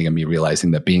the beginning of me realizing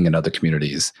that being in other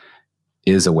communities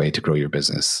is a way to grow your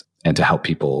business and to help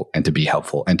people and to be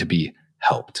helpful and to be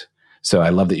helped. So I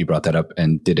love that you brought that up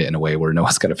and did it in a way where no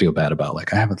one's got to feel bad about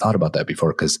like, I haven't thought about that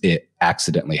before, because it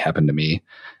accidentally happened to me.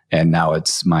 And now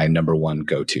it's my number one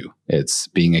go-to. It's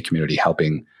being a community,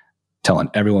 helping, telling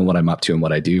everyone what I'm up to and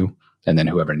what I do. And then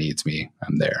whoever needs me,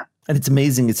 I'm there. And it's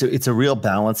amazing. It's a real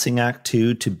balancing act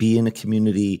too, to be in a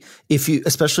community.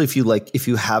 Especially if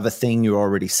you have a thing you're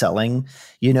already selling,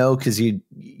 because you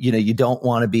don't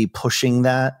want to be pushing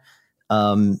that.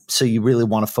 So you really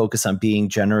want to focus on being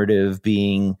generative,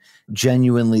 being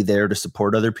genuinely there to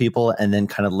support other people, and then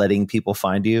kind of letting people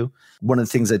find you. One of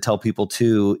the things I tell people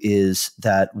too is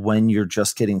that when you're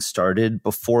just getting started,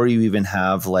 before you even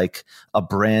have like a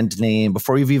brand name,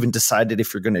 before you've even decided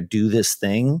if you're going to do this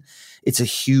thing, it's a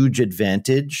huge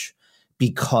advantage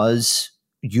because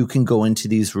you can go into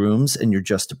these rooms and you're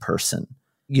just a person.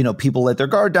 People let their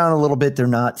guard down a little bit. They're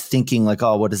not thinking like,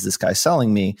 oh, what is this guy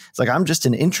selling me? It's like, I'm just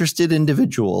an interested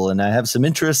individual and I have some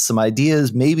interests, some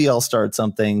ideas. Maybe I'll start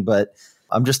something, but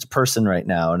I'm just a person right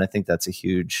now. And I think that's a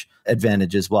huge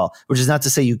advantage as well, which is not to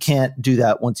say you can't do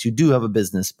that once you do have a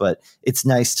business, but it's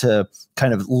nice to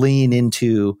kind of lean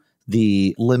into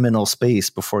the liminal space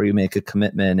before you make a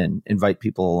commitment and invite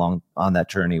people along on that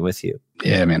journey with you.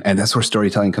 Yeah, man. And that's where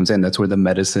storytelling comes in. That's where the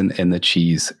medicine and the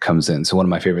cheese comes in. So one of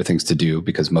my favorite things to do,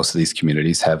 because most of these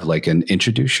communities have like an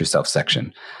introduce yourself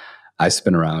section. I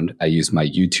spin around, I use my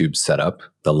YouTube setup,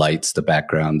 the lights, the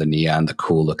background, the neon, the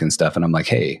cool looking stuff. And I'm like,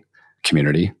 hey,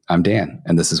 community, I'm Dan,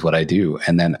 and this is what I do.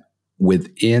 And then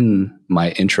within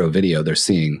my intro video, they're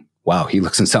seeing, wow, he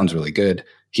looks and sounds really good.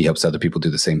 He helps other people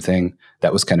do the same thing.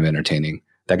 That was kind of entertaining.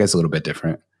 That guy's a little bit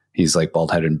different. He's like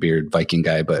bald head and beard Viking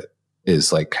guy, but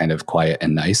is like kind of quiet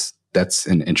and nice. That's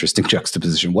an interesting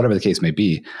juxtaposition. Whatever the case may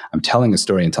be, I'm telling a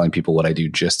story and telling people what I do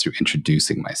just through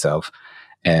introducing myself.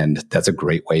 And that's a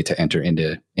great way to enter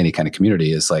into any kind of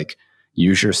community, is like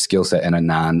use your skill set in a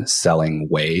non-selling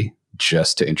way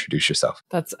just to introduce yourself.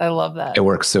 I love that. It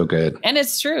works so good. And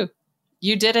it's true.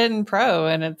 You did it in pro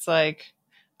and it's like,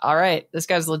 all right, this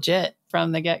guy's legit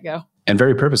from the get-go. And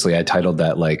very purposely, I titled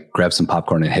that like, grab some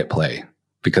popcorn and hit play,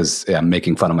 because I'm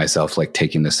making fun of myself, like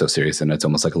taking this so serious. And it's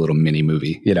almost like a little mini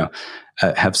movie,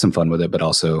 have some fun with it. But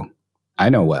also I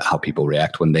know how people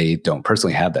react when they don't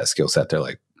personally have that skill set. They're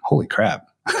like, holy crap,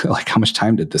 like how much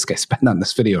time did this guy spend on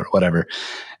this video or whatever?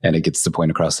 And it gets the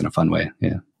point across in a fun way.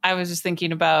 Yeah. I was just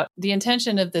thinking about the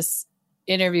intention of this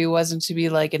interview wasn't to be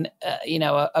like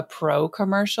a pro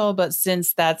commercial, but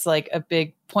since that's like a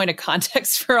big point of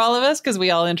context for all of us, because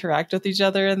we all interact with each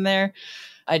other in there,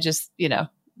 I just,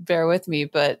 bear with me.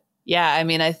 But yeah, I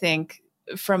mean, I think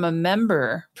from a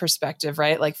member perspective,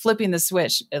 right? Like flipping the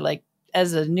switch, like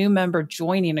as a new member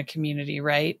joining a community,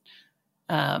 right?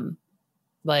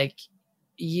 Like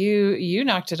you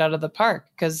knocked it out of the park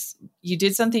because you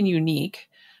did something unique.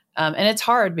 And it's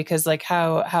hard because like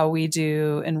how we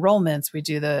do enrollments, we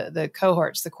do the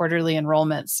cohorts, the quarterly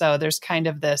enrollments. So there's kind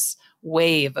of this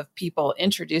wave of people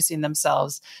introducing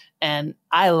themselves, and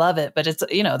I love it. But it's,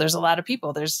 there's a lot of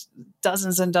people. There's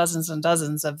dozens and dozens and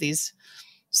dozens of these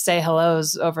say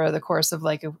hellos over the course of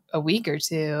like a week or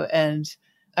two. And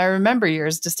I remember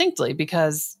yours distinctly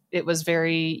because it was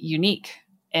very unique.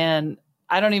 And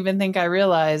I don't even think I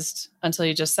realized until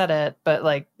you just said it, but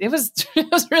like it was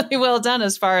really well done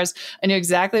as far as I knew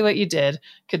exactly what you did,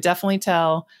 could definitely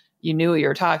tell you knew what you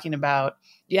were talking about.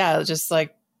 Yeah, just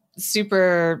like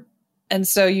super. And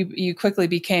so you quickly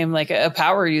became like a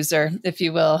power user, if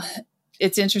you will.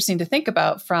 It's interesting to think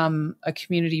about from a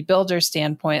community builder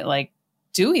standpoint, like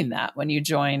doing that when you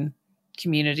join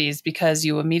communities, because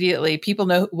you immediately, people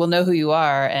will know who you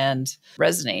are and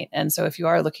resonate. And so if you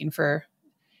are looking for,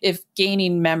 if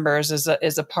gaining members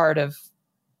is a part of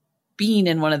being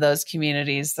in one of those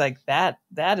communities, like that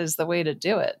is the way to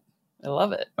do it. I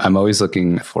love it. I'm always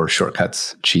looking for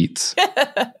shortcuts, cheats,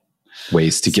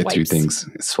 ways to get through things,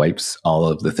 swipes, all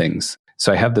of the things.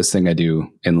 So I have this thing I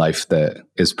do in life that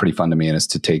is pretty fun to me, and is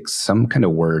to take some kind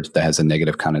of word that has a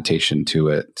negative connotation to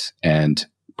it and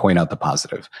point out the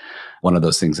positive. One of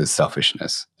those things is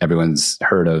selfishness. Everyone's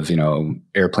heard of,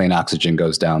 airplane oxygen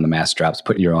goes down, the mask drops,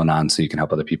 put your own on so you can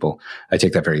help other people. I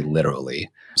take that very literally.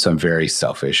 So I'm very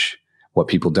selfish. What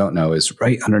people don't know is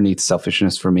right underneath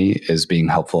selfishness for me is being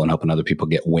helpful and helping other people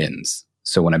get wins.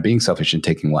 So when I'm being selfish and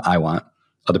taking what I want,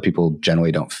 other people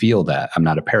generally don't feel that. I'm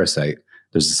not a parasite.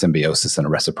 There's a symbiosis and a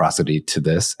reciprocity to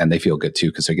this, and they feel good too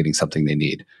because they're getting something they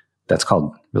need. That's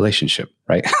called relationship,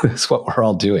 right? That's what we're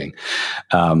all doing.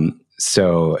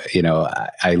 So,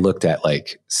 I looked at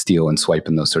like steal and swipe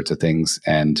and those sorts of things.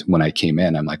 And when I came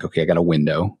in, I'm like, okay, I got a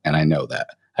window and I know that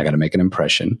I got to make an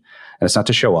impression, and it's not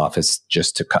to show off. It's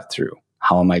just to cut through.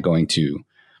 How am I going to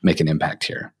make an impact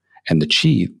here? And the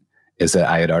cheat is that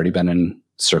I had already been in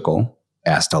circle,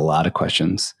 asked a lot of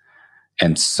questions,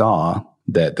 and saw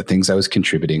that the things I was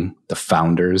contributing, the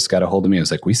founders got a hold of me. I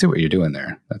was like, we see what you're doing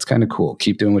there. That's kind of cool.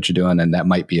 Keep doing what you're doing. And that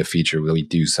might be a feature we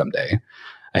do someday.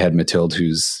 I had Mathilde,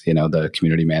 who's, the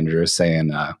community manager,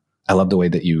 saying, I love the way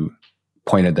that you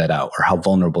pointed that out, or how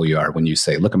vulnerable you are when you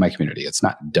say, look at my community. It's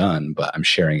not done, but I'm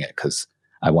sharing it because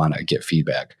I want to get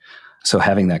feedback. So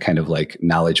having that kind of like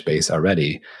knowledge base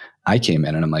already, I came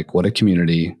in and I'm like, what do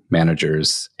community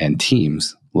managers and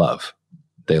teams love?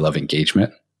 They love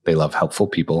engagement. They love helpful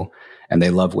people. And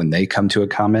they love when they come to a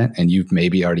comment and you've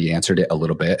maybe already answered it a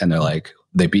little bit and they're like,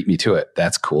 they beat me to it.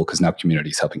 That's cool because now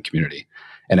community is helping community.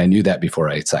 And I knew that before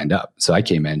I signed up. So I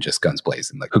came in just guns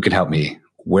blazing, like, who can help me?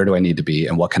 Where do I need to be?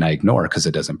 And what can I ignore because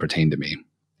it doesn't pertain to me?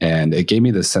 And it gave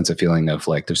me this sense of feeling of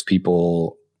like, there's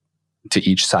people to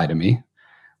each side of me.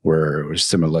 We're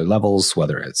similar levels,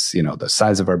 whether it's, the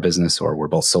size of our business or we're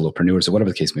both solopreneurs or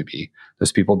whatever the case may be.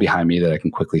 There's people behind me that I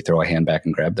can quickly throw a hand back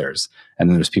and grab theirs. And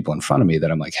then there's people in front of me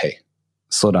that I'm like, hey,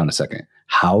 slow down a second.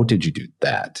 How did you do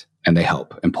that? And they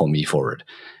help and pull me forward.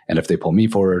 And if they pull me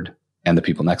forward and the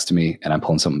people next to me and I'm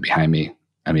pulling someone behind me,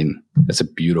 I mean, it's a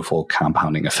beautiful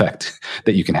compounding effect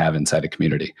that you can have inside a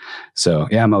community. So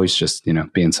yeah, I'm always just,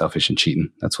 being selfish and cheating.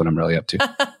 That's what I'm really up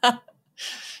to.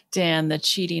 Dan, the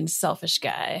cheating, selfish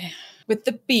guy with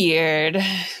the beard,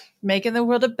 making the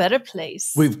world a better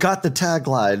place. We've got the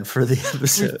tagline for the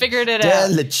episode. We figured it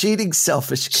Dan, out. the cheating,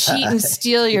 selfish guy. Cheat and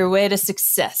steal your way to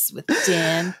success with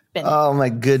Dan Bennett. Oh my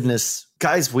goodness,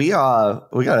 guys, we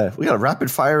gotta rapid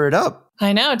fire it up.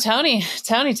 I know, Tony,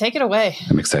 take it away.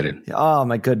 I'm excited. Oh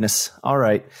my goodness. All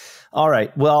right.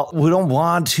 Well, we don't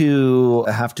want to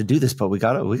have to do this, but we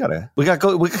got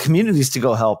communities to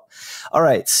go help. All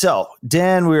right. So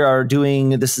Dan,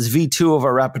 this is V2 of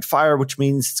our rapid fire, which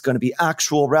means it's going to be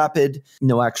actual rapid,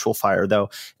 no actual fire though.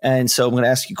 And so I'm going to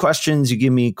ask you questions. You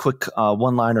give me quick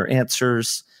one-liner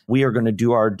answers. We are going to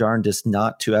do our darndest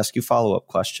not to ask you follow-up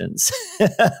questions.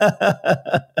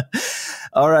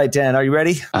 All right, Dan, are you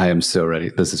ready? I am so ready.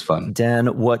 This is fun.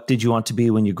 Dan, what did you want to be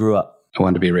when you grew up? I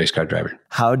wanted to be a race car driver.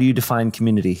 How do you define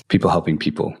community? People helping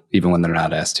people, even when they're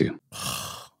not asked to.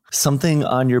 Something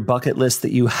on your bucket list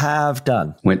that you have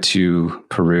done. Went to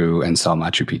Peru and saw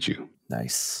Machu Picchu.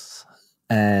 Nice.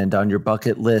 And on your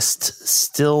bucket list,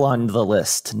 still on the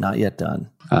list, not yet done.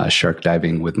 Shark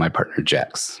diving with my partner,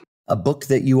 Jax. A book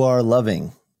that you are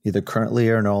loving, either currently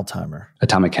or an all-timer.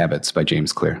 Atomic Habits by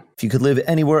James Clear. If you could live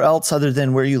anywhere else other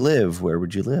than where you live, where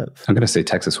would you live? I'm going to say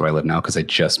Texas, where I live now, because I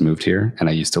just moved here and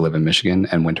I used to live in Michigan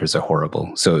and winters are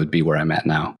horrible. So it would be where I'm at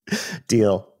now.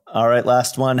 Deal. All right,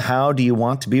 last one. How do you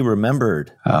want to be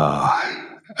remembered?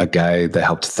 A guy that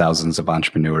helped thousands of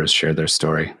entrepreneurs share their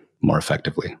story more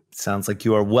effectively. Sounds like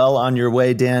you are well on your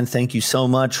way, Dan. Thank you so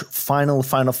much.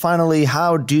 Finally,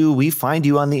 how do we find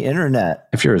you on the internet?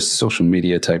 If you're a social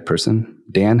media type person,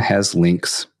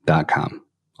 danhaslinks.com.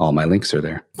 All my links are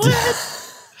there.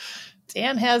 What?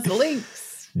 Dan has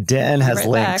links. Dan has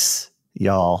links,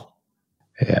 y'all.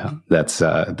 Yeah, that's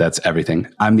everything.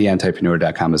 I'm the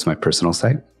Antipreneur.com is my personal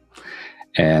site.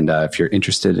 And if you're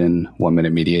interested in 1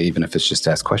 Minute Media, even if it's just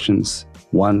to ask questions,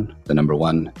 one,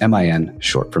 MIN,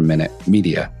 short for minute,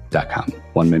 media.com,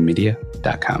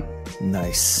 1minmedia.com.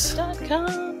 Nice.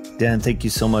 .com. Dan, thank you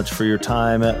so much for your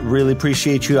time. Really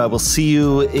appreciate you. I will see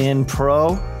you in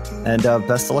pro, and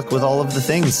best of luck with all of the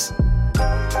things.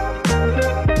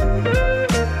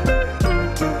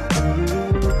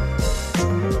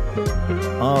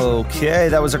 Okay,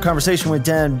 that was our conversation with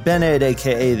Dan Bennett,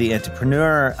 aka the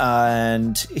Antipreneur,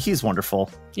 and he's wonderful.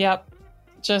 Yep.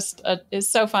 Just it's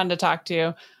so fun to talk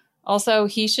to. Also,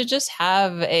 he should just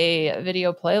have a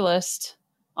video playlist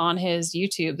on his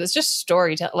YouTube. It's just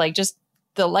storytelling, like just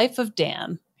the life of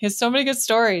Dan. He has so many good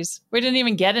stories. We didn't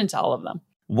even get into all of them.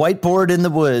 Whiteboard in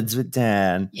the Woods with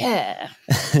Dan. Yeah.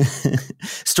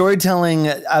 Storytelling,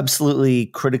 absolutely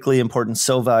critically important,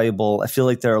 so valuable. I feel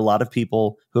like there are a lot of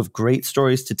people who have great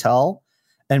stories to tell.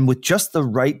 And with just the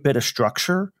right bit of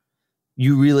structure,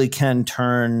 you really can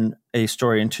turn a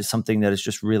story into something that is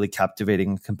just really captivating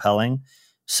and compelling.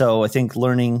 So I think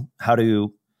learning how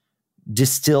to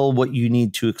distill what you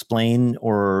need to explain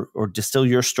or distill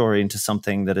your story into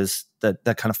something that is that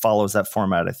kind of follows that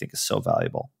format, I think is so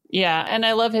valuable. Yeah. And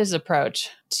I love his approach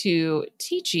to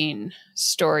teaching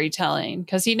storytelling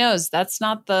because he knows that's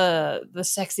not the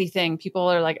sexy thing. People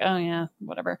are like, oh, yeah,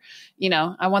 whatever.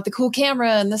 I want the cool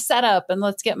camera and the setup and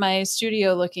let's get my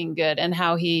studio looking good. And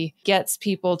how he gets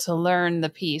people to learn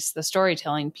the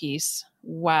storytelling piece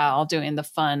while doing the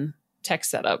fun tech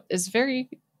setup is very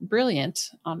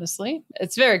brilliant, honestly.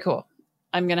 It's very cool.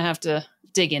 I'm going to have to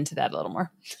dig into that a little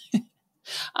more.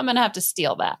 I'm going to have to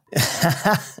steal that.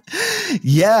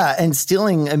 Yeah. And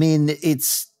stealing, I mean,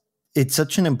 it's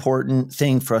such an important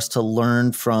thing for us to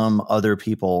learn from other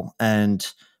people. And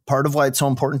part of why it's so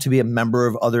important to be a member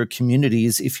of other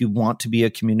communities if you want to be a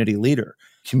community leader.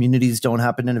 Communities don't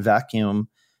happen in a vacuum.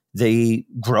 They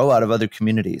grow out of other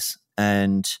communities.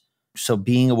 And so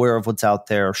being aware of what's out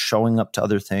there, showing up to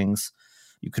other things,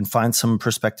 you can find some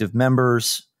prospective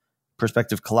members,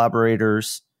 prospective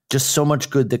collaborators, just so much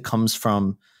good that comes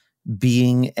from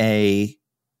being a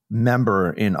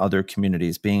member in other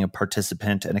communities, being a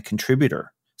participant and a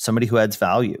contributor, somebody who adds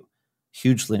value,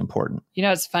 hugely important. You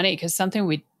know, it's funny because something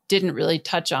we didn't really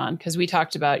touch on, because we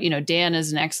talked about, Dan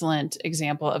is an excellent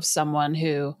example of someone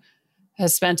who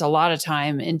has spent a lot of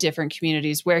time in different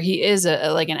communities where he is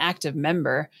like an active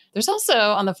member. There's also,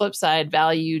 on the flip side,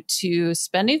 value to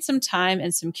spending some time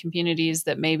in some communities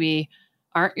that maybe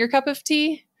aren't your cup of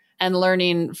tea and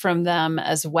learning from them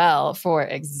as well. For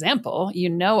example,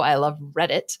 I love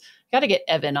Reddit. Got to get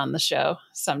Evan on the show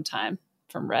sometime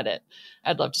from Reddit.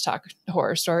 I'd love to talk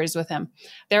horror stories with him.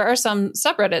 There are some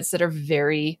subreddits that are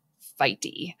very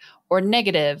fighty or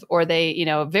negative, or they,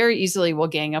 very easily will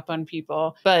gang up on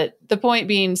people. But the point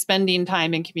being spending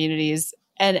time in communities.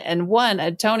 And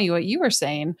one, Tony, what you were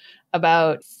saying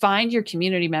about find your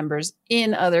community members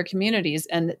in other communities.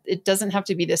 And it doesn't have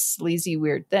to be this sleazy,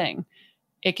 weird thing.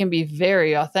 It can be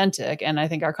very authentic. And I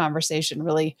think our conversation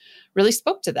really, really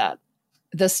spoke to that.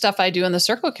 The stuff I do in the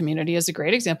Circle community is a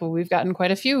great example. We've gotten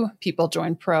quite a few people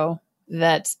join Pro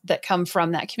that come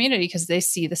from that community because they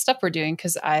see the stuff we're doing,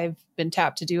 because I've been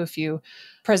tapped to do a few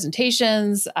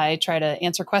presentations. I try to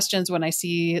answer questions when I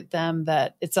see them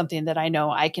that it's something that I know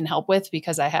I can help with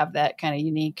because I have that kind of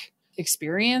unique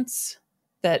experience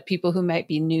that people who might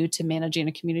be new to managing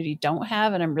a community don't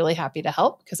have. And I'm really happy to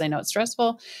help because I know it's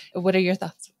stressful. What are your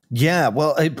thoughts? Yeah,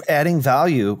 well, adding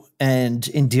value and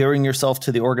endearing yourself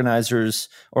to the organizers.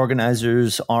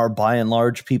 Organizers are by and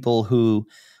large people who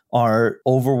are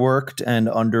overworked and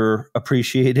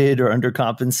underappreciated or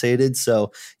undercompensated.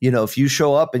 So, if you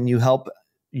show up and you help,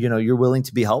 you're willing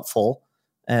to be helpful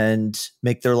and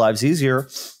make their lives easier,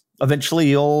 eventually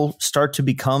you'll start to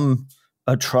become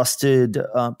a trusted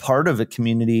part of a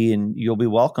community, and you'll be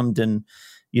welcomed, and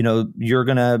you're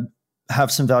going to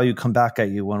have some value come back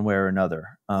at you one way or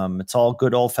another. It's all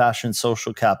good old fashioned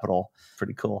social capital.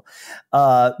 Pretty cool.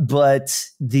 But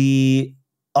the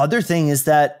other thing is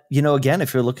that, again,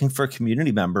 if you're looking for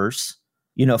community members,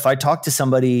 if I talk to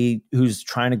somebody who's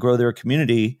trying to grow their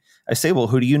community, I say, well,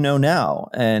 who do you know now?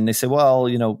 And they say, well,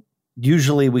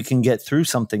 usually we can get through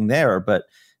something there, but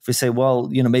if we say, well,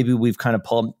 maybe we've kind of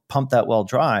pumped that well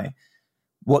dry,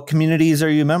 what communities are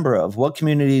you a member of? What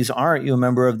communities aren't you a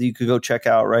member of that you could go check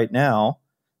out right now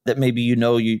that maybe you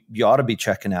ought to be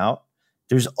checking out?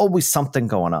 There's always something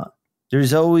going on.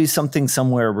 There's always something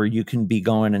somewhere where you can be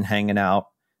going and hanging out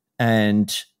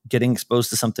and getting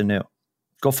exposed to something new.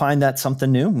 Go find that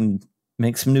something new and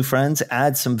make some new friends,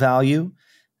 add some value.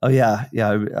 Oh yeah.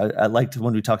 I liked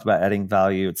when we talked about adding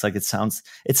value. It's like, it sounds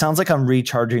like I'm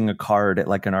recharging a card at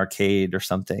like an arcade or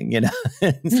something,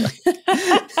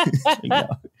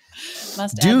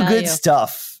 Do good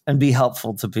stuff and be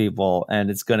helpful to people, and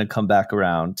it's going to come back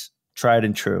around. Tried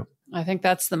and true. I think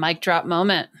that's the mic drop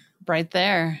moment right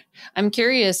there. I'm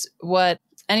curious what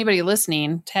anybody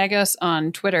listening, tag us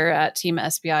on Twitter at Team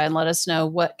SBI and let us know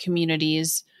what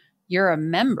communities you're a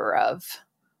member of,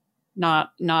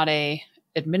 not a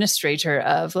administrator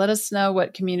of. Let us know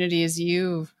what communities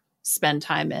you spend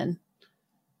time in.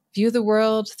 View the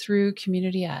world through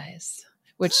community eyes,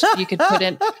 which you could put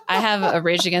in. I have a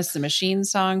Rage Against the Machine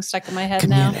song stuck in my head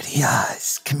now.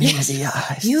 Community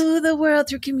eyes. View the world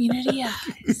through community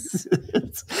eyes.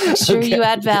 Make sure you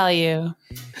add value.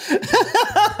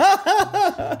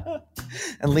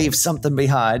 And leave something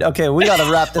behind. Okay, we got to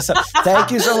wrap this up.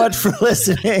 Thank you so much for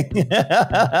listening. It's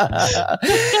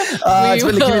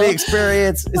been the community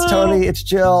experience. It's Tony. It's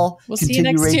Jill. We'll see you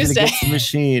next Tuesday. Against the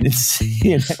Machine. And see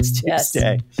you next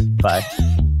Tuesday. Bye.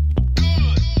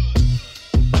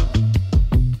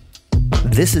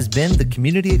 This has been the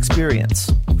Community Experience.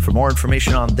 For more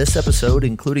information on this episode,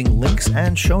 including links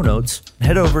and show notes,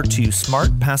 head over to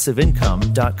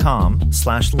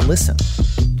smartpassiveincome.com/listen.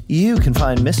 You can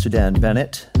find Mr. Dan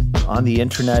Bennett on the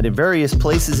internet in various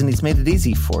places, and he's made it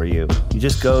easy for you. You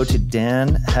just go to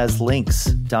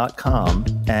danhaslinks.com,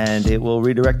 and it will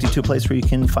redirect you to a place where you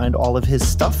can find all of his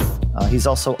stuff. He's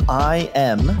also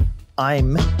I'm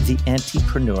the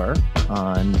Antipreneur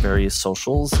on various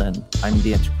socials, and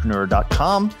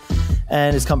imtheantrepreneur.com.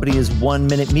 And his company is 1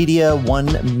 Minute Media,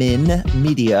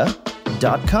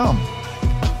 oneminmedia.com.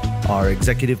 Our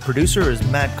executive producer is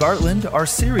Matt Gartland. Our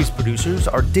series producers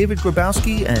are David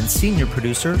Grabowski and senior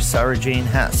producer Sarah Jane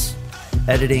Hess.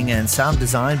 Editing and sound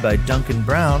design by Duncan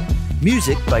Brown.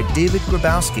 Music by David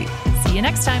Grabowski. See you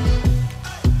next time.